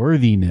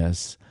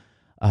blameworthiness,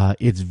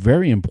 it's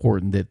very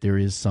important that there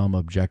is some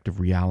objective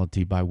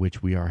reality by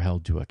which we are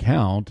held to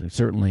account. And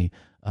certainly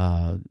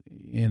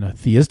in a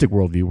theistic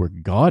worldview where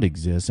God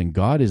exists and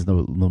God is the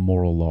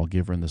moral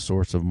lawgiver and the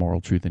source of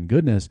moral truth and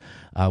goodness,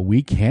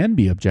 we can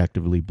be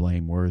objectively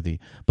blameworthy.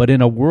 But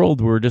in a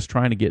world where we're just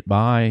trying to get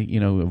by,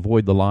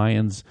 avoid the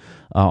lions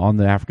on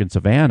the African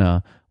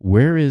savannah,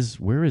 where is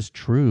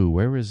true?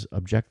 Where is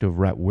objective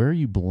right? Where are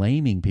you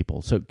blaming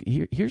people? So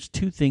here's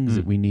two things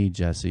that we need,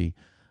 Jesse,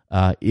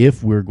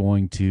 if we're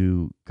going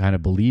to kind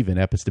of believe in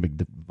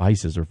epistemic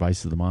vices or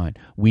vices of the mind.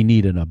 We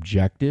need an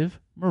objective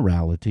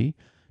morality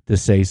to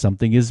say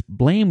something is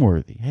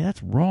blameworthy. Hey,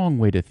 that's wrong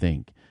way to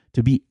think.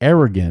 To be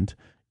arrogant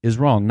is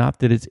wrong. Not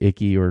that it's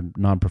icky or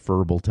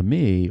non-preferable to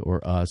me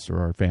or us or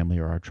our family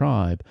or our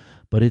tribe,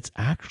 but it's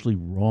actually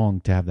wrong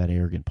to have that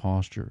arrogant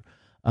posture.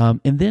 And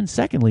then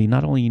secondly,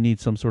 not only you need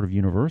some sort of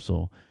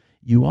universal,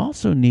 you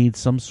also need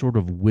some sort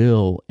of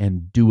will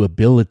and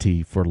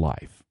doability for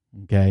life,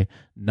 okay?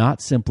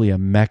 Not simply a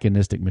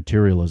mechanistic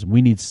materialism.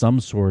 We need some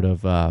sort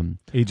of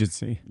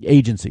agency.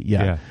 Agency,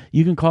 yeah.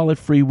 You can call it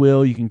free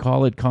will, you can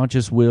call it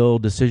conscious will,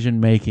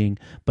 decision-making,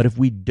 but if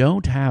we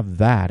don't have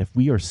that, if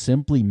we are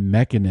simply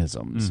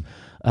mechanisms,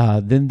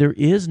 then there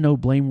is no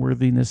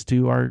blameworthiness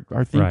to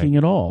our thinking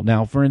at all.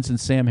 Now, for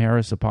instance, Sam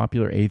Harris, a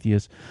popular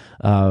atheist,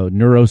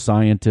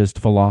 neuroscientist,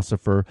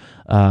 philosopher,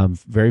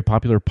 very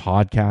popular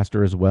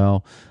podcaster as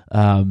well,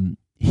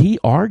 he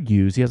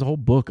argues, he has a whole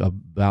book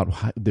about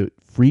how the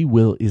free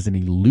will is an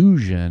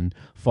illusion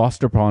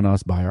fostered upon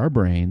us by our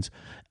brains,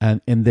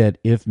 and that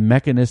if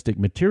mechanistic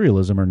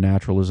materialism or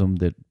naturalism,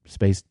 that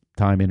space,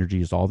 time,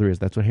 energy is all there is,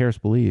 that's what Harris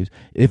believes.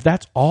 If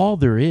that's all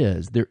there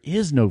is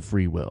no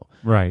free will.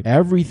 Right.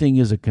 Everything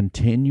is a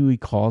continuing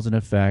cause and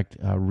effect,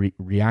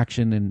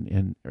 reaction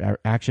and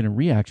action and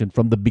reaction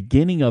from the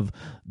beginning of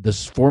the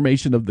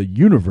formation of the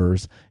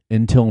universe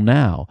until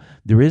now.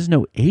 There is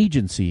no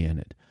agency in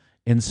it.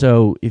 And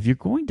so if you're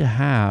going to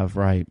have,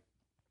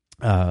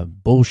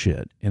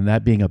 bullshit and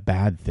that being a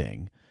bad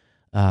thing,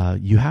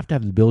 you have to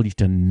have the ability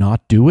to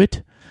not do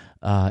it,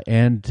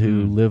 and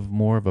to live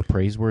more of a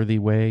praiseworthy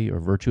way or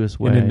virtuous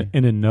way.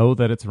 And to know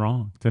that it's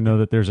wrong, to know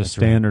that there's a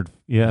standard,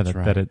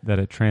 right. that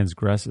it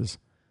transgresses.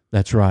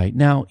 That's right.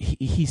 Now,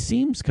 he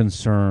seems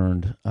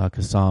concerned,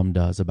 Kassam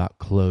does, about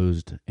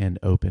closed and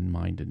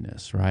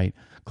open-mindedness, right?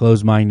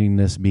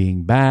 Closed-mindedness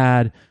being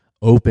bad,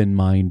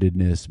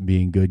 open-mindedness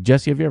being good.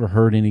 Jesse, have you ever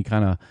heard any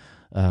kind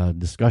of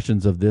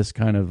discussions of this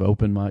kind of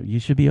open-minded? You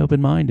should be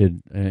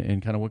open-minded,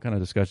 and kind of what kind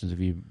of discussions have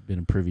you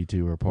been privy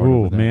to or part of?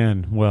 Oh,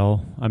 man.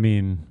 Well, I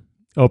mean,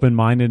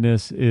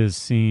 open-mindedness is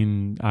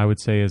seen, I would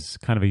say, as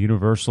kind of a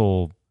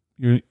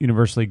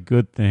universally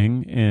good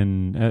thing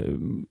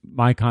in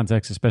my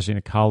context, especially in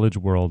a college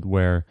world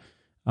where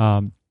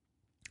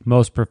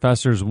most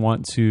professors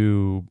want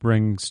to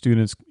bring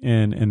students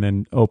in and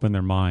then open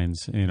their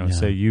minds,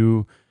 say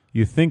you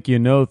think you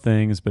know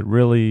things, but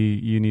really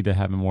you need to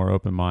have a more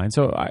open mind.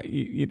 So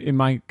in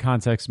my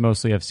context,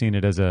 mostly I've seen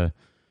it as a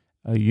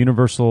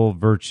universal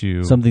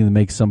virtue. Something that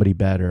makes somebody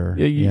better.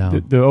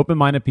 The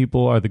open-minded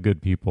people are the good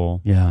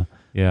people. Yeah.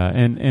 Yeah.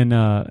 And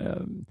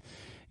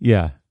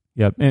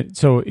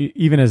so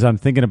even as I'm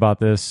thinking about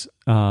this,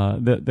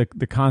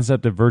 the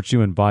concept of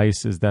virtue and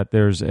vice is that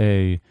there's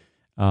the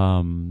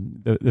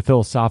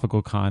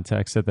philosophical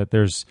context that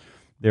there's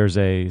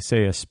a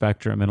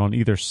spectrum, and on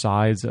either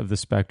sides of the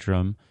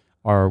spectrum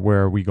are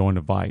where we go into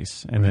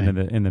vice, and then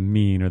in the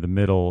mean or the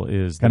middle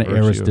is kind of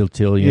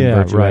Aristotelian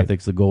virtue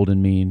ethics, the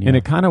golden mean, and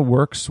it kind of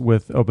works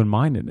with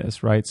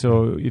open-mindedness, right?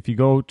 So if you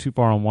go too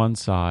far on one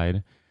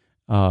side,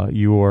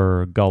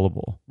 you're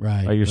gullible,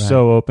 right? You're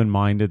so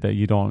open-minded that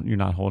you're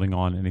not holding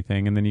on to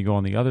anything, and then you go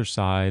on the other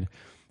side,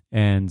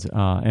 and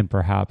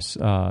perhaps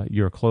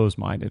you're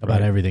closed-minded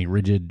about everything,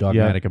 rigid,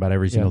 dogmatic about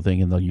every single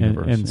thing in the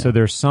universe. And so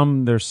there's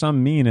some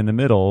mean in the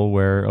middle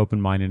where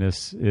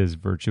open-mindedness is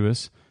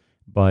virtuous,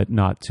 but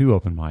not too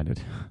open-minded.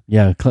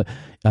 Yeah.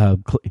 How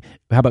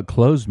about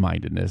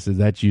closed-mindedness?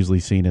 That's usually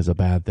seen as a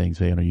bad thing,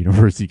 say, in a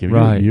university.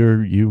 Right.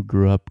 You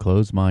grew up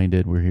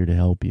closed-minded. We're here to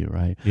help you,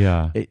 right?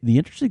 Yeah. The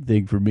interesting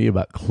thing for me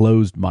about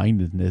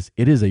closed-mindedness,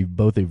 it is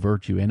both a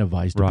virtue and a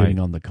vice depending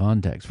on the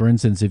context. For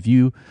instance, if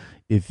you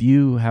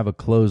have a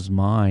closed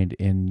mind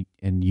and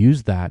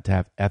use that to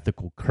have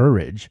ethical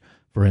courage,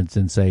 for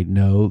instance, say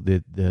no,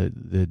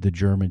 the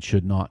Germans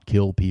should not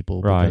kill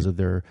people because of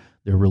their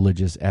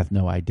religious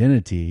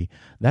ethno-identity,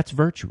 that's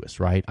virtuous,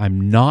 right?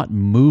 I'm not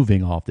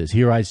moving off this.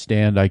 Here I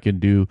stand, I can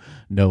do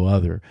no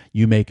other.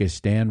 You make a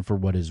stand for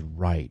what is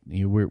right.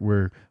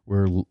 We're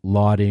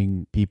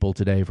lauding people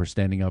today for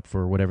standing up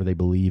for whatever they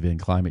believe in,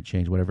 climate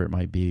change, whatever it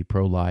might be,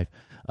 pro-life.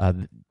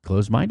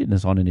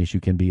 Closed-mindedness on an issue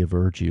can be a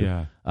virtue.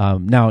 Yeah.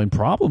 Now, in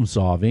problem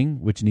solving,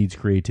 which needs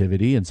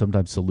creativity and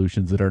sometimes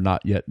solutions that are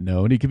not yet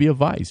known, it can be a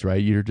vice,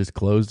 right? You're just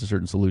closed to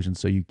certain solutions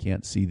so you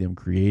can't see them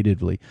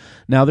creatively.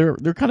 Now, there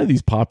are kind of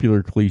these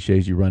popular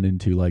cliches you run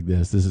into like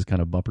this. This is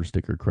kind of bumper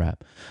sticker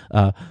crap.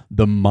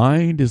 The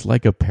mind is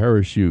like a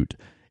parachute.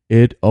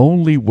 It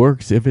only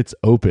works if it's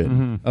open.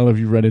 Mm-hmm. I don't know if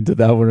you run into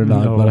that one or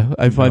not, but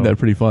I find that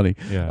pretty funny.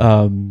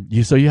 Yeah.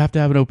 So you have to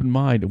have an open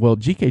mind. Well,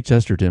 G.K.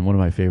 Chesterton, one of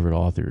my favorite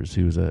authors,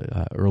 who was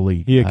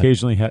he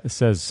occasionally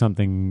says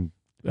something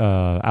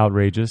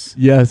outrageous.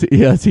 Yes,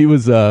 he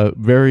was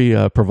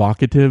very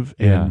provocative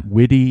and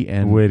witty,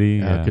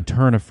 could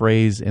turn a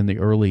phrase in the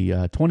early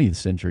 20th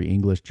century.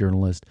 English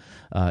journalist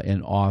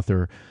and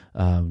author.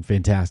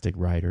 Fantastic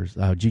writers.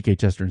 G.K.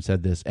 Chesterton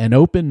said this: an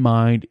open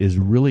mind is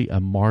really a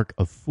mark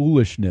of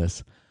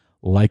foolishness,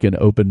 like an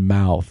open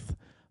mouth.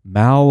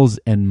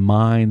 Mouths and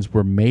minds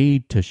were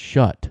made to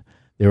shut.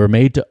 They were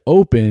made to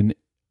open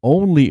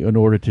only in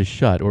order to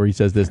shut. Or he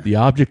says this: the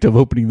object of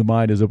opening the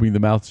mind is opening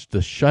the mouth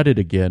to shut it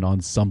again on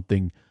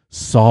something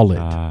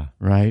solid,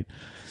 right?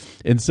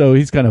 And so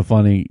he's kind of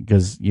funny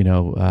because,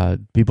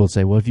 people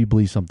say, well, if you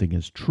believe something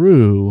is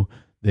true,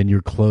 then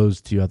you're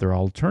closed to other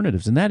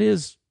alternatives. And that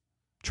is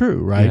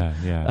true, right?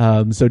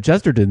 Yeah. So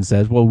Chesterton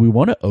says, well, we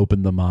want to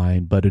open the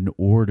mind, but in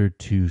order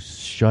to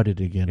shut it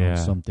again on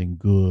something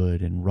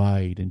good and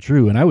right and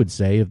true. And I would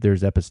say, if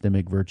there's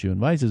epistemic virtue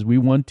and vices, we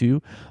want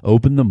to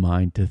open the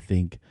mind to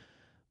think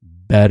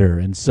better.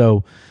 And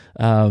so,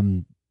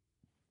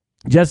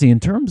 Jesse, in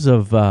terms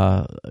of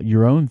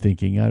your own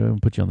thinking, I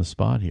don't put you on the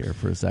spot here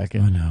for a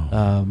second. I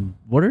know.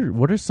 What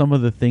are some of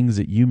the things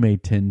that you may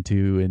tend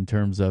to in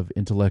terms of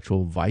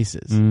intellectual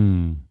vices?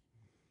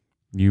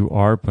 You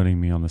are putting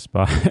me on the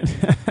spot.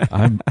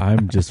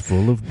 I'm just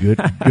full of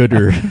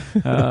gooder.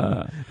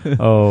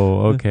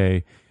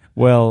 Okay.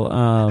 Well,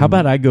 how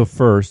about I go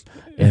first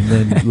and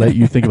then let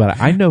you think about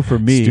it? I know for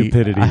me,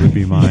 stupidity would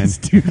be mine.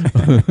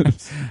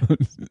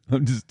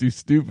 I'm just too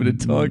stupid to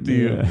talk to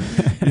you.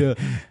 Yeah.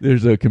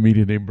 There's a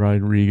comedian named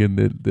Brian Regan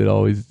that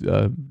always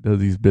does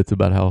these bits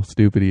about how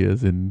stupid he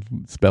is and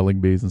spelling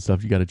bees and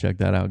stuff. You got to check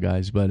that out,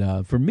 guys.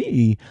 But for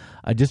me,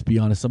 I just be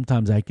honest.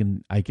 Sometimes I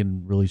can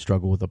really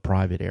struggle with a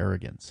private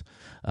arrogance.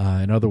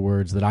 In other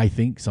words, that I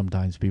think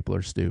sometimes people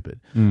are stupid,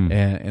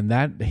 and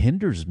that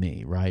hinders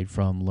me, right,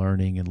 from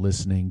learning and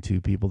listening to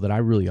people that I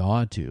really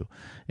ought to.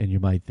 And you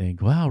might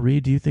think, wow,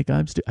 Reed, do you think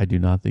I'm stupid? I do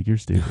not think you're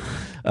stupid.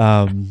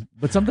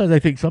 But sometimes I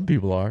think some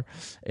people are.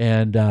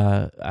 And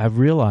I've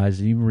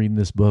realized, even reading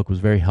this book, was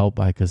very helped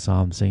by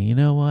Kassam saying, you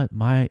know what,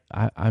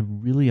 I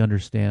really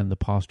understand the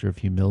posture of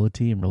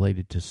humility and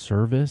related to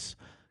service,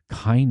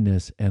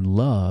 kindness, and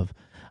love.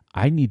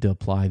 I need to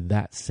apply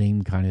that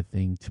same kind of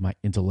thing to my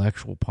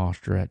intellectual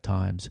posture at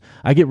times.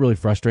 I get really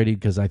frustrated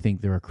because I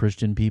think there are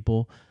Christian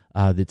people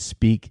that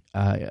speak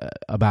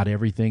about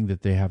everything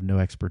that they have no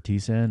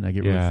expertise in. I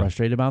get really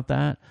frustrated about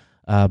that.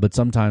 But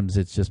sometimes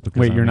it's just because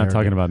Wait, you're not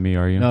talking about me,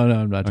 are you? No,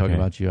 I'm not talking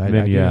about you. I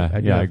agree. Yeah, I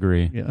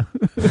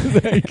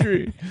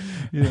agree.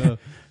 Yeah.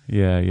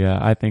 Yeah.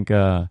 I think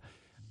I'm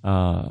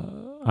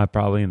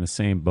probably in the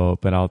same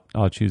boat, but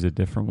I'll choose a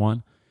different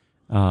one.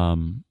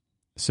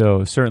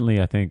 So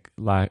certainly I think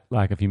lack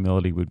of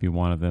humility would be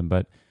one of them,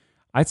 but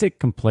I'd say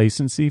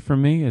complacency for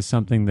me is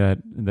something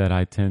that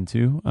I tend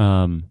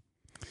to.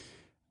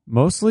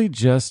 Mostly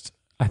just,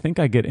 I think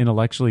I get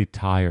intellectually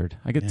tired.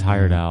 I get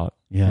tired out.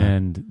 Yeah.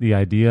 And the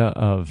idea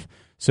of,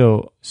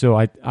 so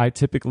I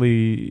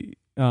typically,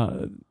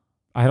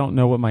 I don't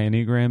know what my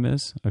Enneagram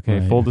is. Okay.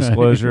 Right. Full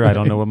disclosure. I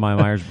don't know what my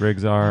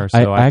Myers-Briggs are.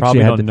 So I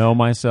probably don't know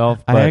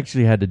myself. I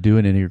actually had to do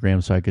an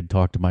Enneagram so I could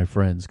talk to my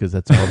friends because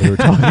that's all they were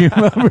talking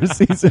about for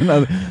season.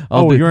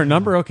 You're a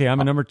number? Okay. I'm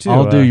a number 2.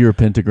 I'll do your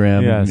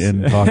pentagram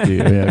and talk to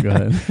you. Yeah, go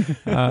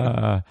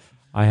ahead.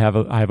 I have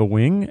a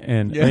wing,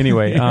 and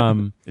anyway,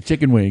 a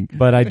chicken wing.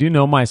 But I do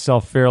know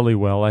myself fairly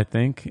well, I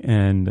think,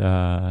 and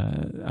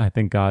I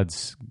think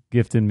God's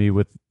gifted me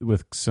with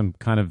some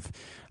kind of,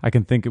 I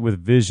can think it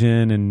with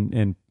vision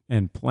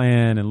and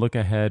plan and look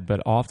ahead,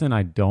 but often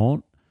I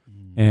don't,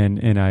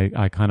 and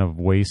I kind of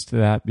waste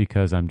that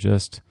because I'm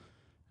just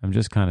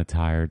kind of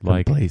tired,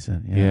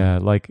 complacent.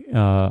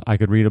 I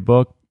could read a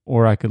book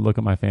or I could look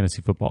at my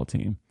fantasy football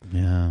team,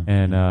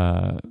 and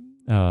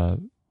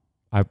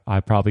I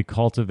probably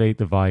cultivate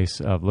the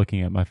vice of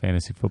looking at my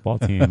fantasy football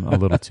team a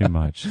little too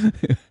much.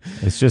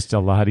 It's just a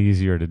lot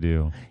easier to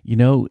do. You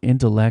know,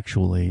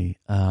 intellectually,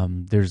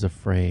 there's a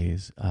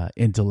phrase,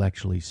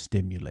 intellectually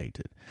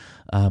stimulated.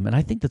 And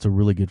I think that's a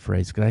really good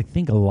phrase because I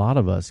think a lot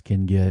of us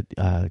can get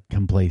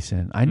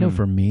complacent. I know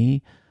for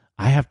me,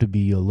 I have to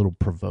be a little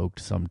provoked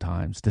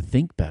sometimes to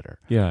think better.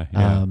 Yeah.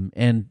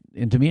 And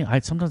to me,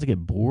 sometimes I get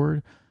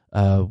bored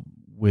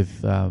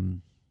with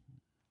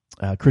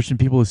Christian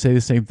people who say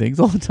the same things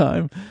all the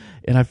time.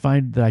 And I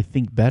find that I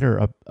think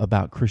better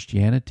about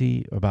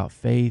Christianity, about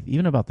faith,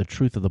 even about the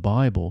truth of the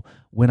Bible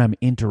when I'm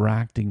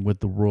interacting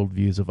with the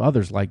worldviews of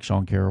others like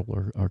Sean Carroll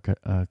or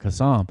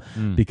Kassam,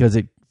 because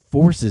it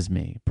forces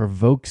me,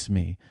 provokes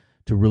me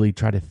to really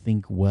try to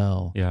think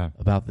well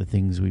about the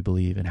things we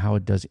believe and how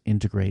it does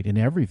integrate in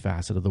every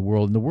facet of the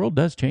world. And the world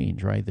does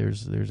change, right?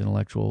 There's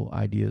intellectual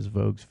ideas,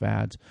 vogues,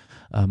 fads.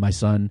 My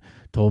son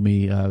told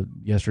me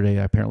yesterday,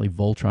 apparently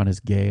Voltron is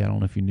gay. I don't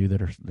know if you knew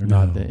that or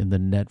not. In the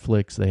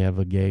Netflix, they have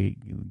a gay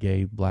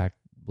black,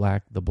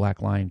 the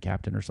Black Lion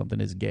captain or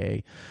something is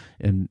gay.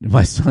 And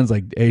my son's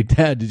like, hey,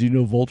 Dad, did you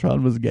know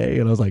Voltron was gay?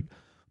 And I was like,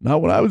 not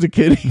when I was a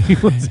kid. He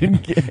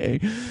wasn't gay.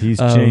 He's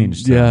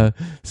changed. Yeah.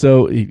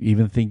 So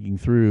even thinking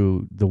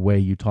through the way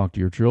you talk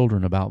to your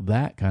children about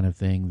that kind of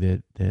thing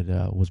that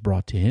was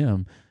brought to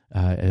him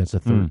as a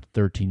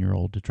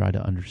 13-year-old to try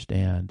to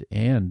understand,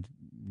 and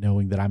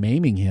knowing that am I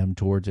aiming him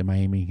towards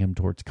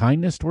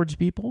kindness towards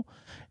people,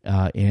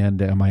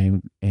 and am I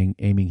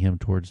aiming him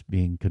towards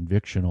being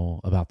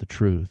convictional about the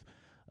truth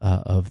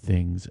of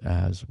things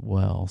as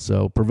well.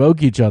 So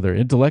provoke each other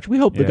intellectually.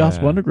 We hope the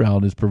Gospel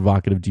Underground is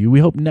provocative to you. We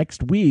hope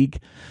next week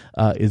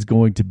is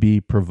going to be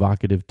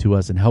provocative to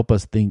us and help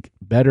us think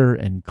better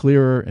and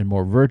clearer and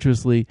more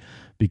virtuously,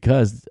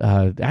 because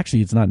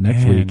actually it's not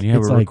next week. Yeah,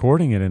 we're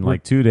recording it in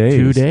like 2 days.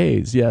 2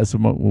 days, yeah. So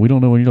we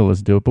don't know when you're going to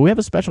listen to it, but we have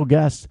a special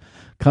guest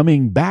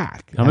coming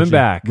back.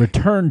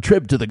 Return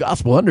trip to the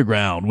Gospel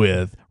Underground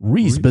with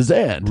Reese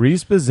Bazant.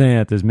 Reese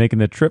Bazant is making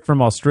the trip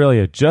from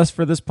Australia just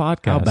for this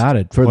podcast. How about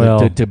it?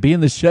 To be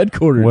in the shed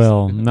quarters.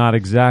 Well, not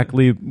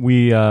exactly.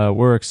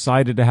 We're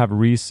excited to have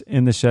Reese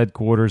in the shed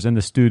quarters, in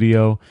the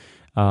studio.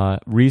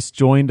 Reese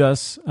joined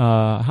us.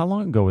 How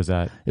long ago was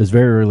that? It was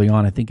very early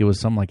on. I think it was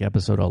something like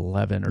episode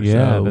 11 or so.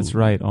 Yeah, that's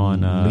right.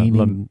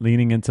 On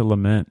Leaning into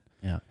Lament.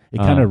 Yeah. It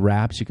kind of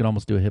raps. You could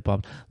almost do a hip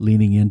hop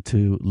Leaning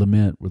into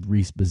Lament with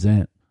Reese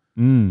Bazant.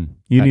 You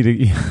need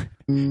to.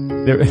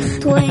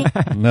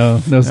 No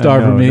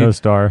star for me. No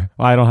star.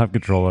 Well, I don't have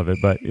control of it,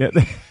 but yeah.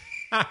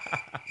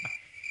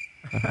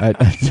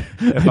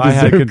 If I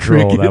had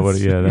control, that would.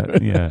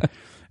 Yeah.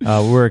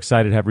 We're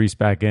excited to have Reese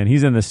back in.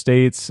 He's in the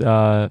States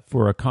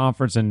for a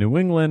conference in New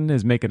England,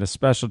 is making a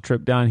special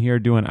trip down here,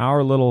 doing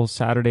our little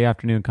Saturday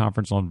afternoon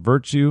conference on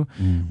virtue,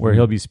 where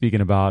he'll be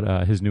speaking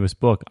about his newest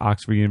book,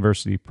 Oxford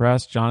University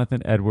Press,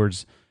 Jonathan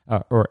Edwards,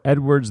 or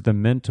Edwards the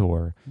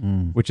Mentor,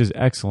 which is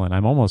excellent.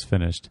 I'm almost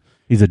finished.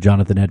 He's a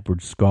Jonathan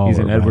Edwards scholar. He's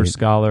an Edwards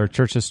scholar,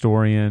 church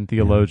historian,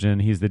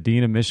 theologian. He's the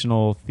Dean of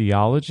Missional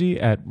Theology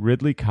at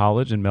Ridley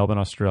College in Melbourne,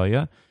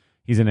 Australia.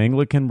 He's an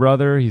Anglican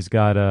brother. He's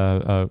got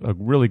a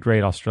really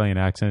great Australian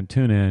accent.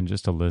 Tune in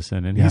just to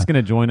listen. And he's going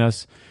to join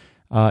us,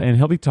 and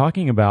he'll be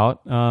talking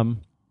about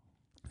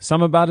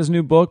some about his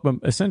new book, but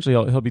essentially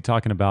he'll be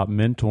talking about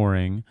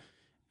mentoring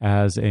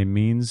as a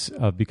means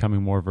of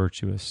becoming more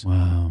virtuous.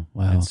 Wow.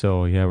 And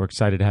so, we're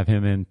excited to have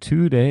him in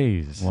 2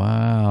 days.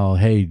 Wow.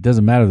 Hey,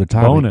 doesn't matter the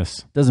topic.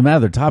 Bonus. Doesn't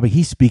matter the topic.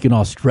 He's speaking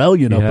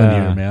Australian up in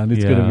here, man.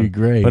 It's going to be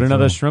great. Put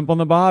another shrimp on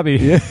the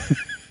bobby.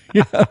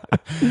 Yeah.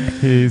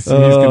 There's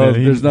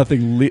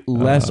nothing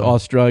less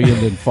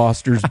Australian than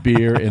Foster's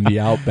beer in the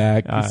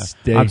Outback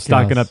Steakhouse. I'm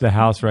stocking up the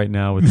house right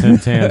now with Tim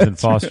Tams and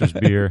Foster's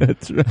beer.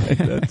 That's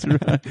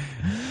right.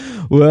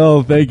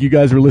 Well, thank you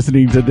guys for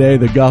listening today.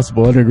 The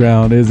Gospel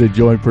Underground is a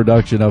joint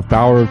production of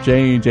Power of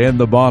Change and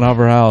the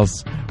Bonhoeffer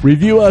House.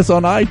 Review us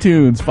on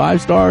iTunes.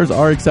 5 stars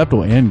are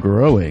acceptable and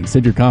growing.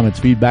 Send your comments,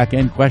 feedback,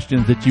 and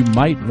questions that you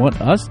might want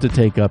us to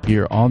take up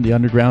here on the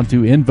Underground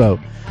to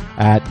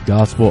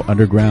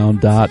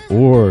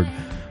info@gospelunderground.org.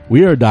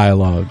 We are a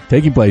dialogue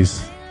taking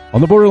place on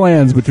the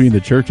borderlands between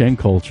the church and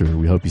culture.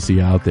 We hope you see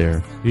you out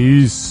there.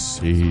 Peace.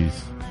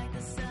 Peace.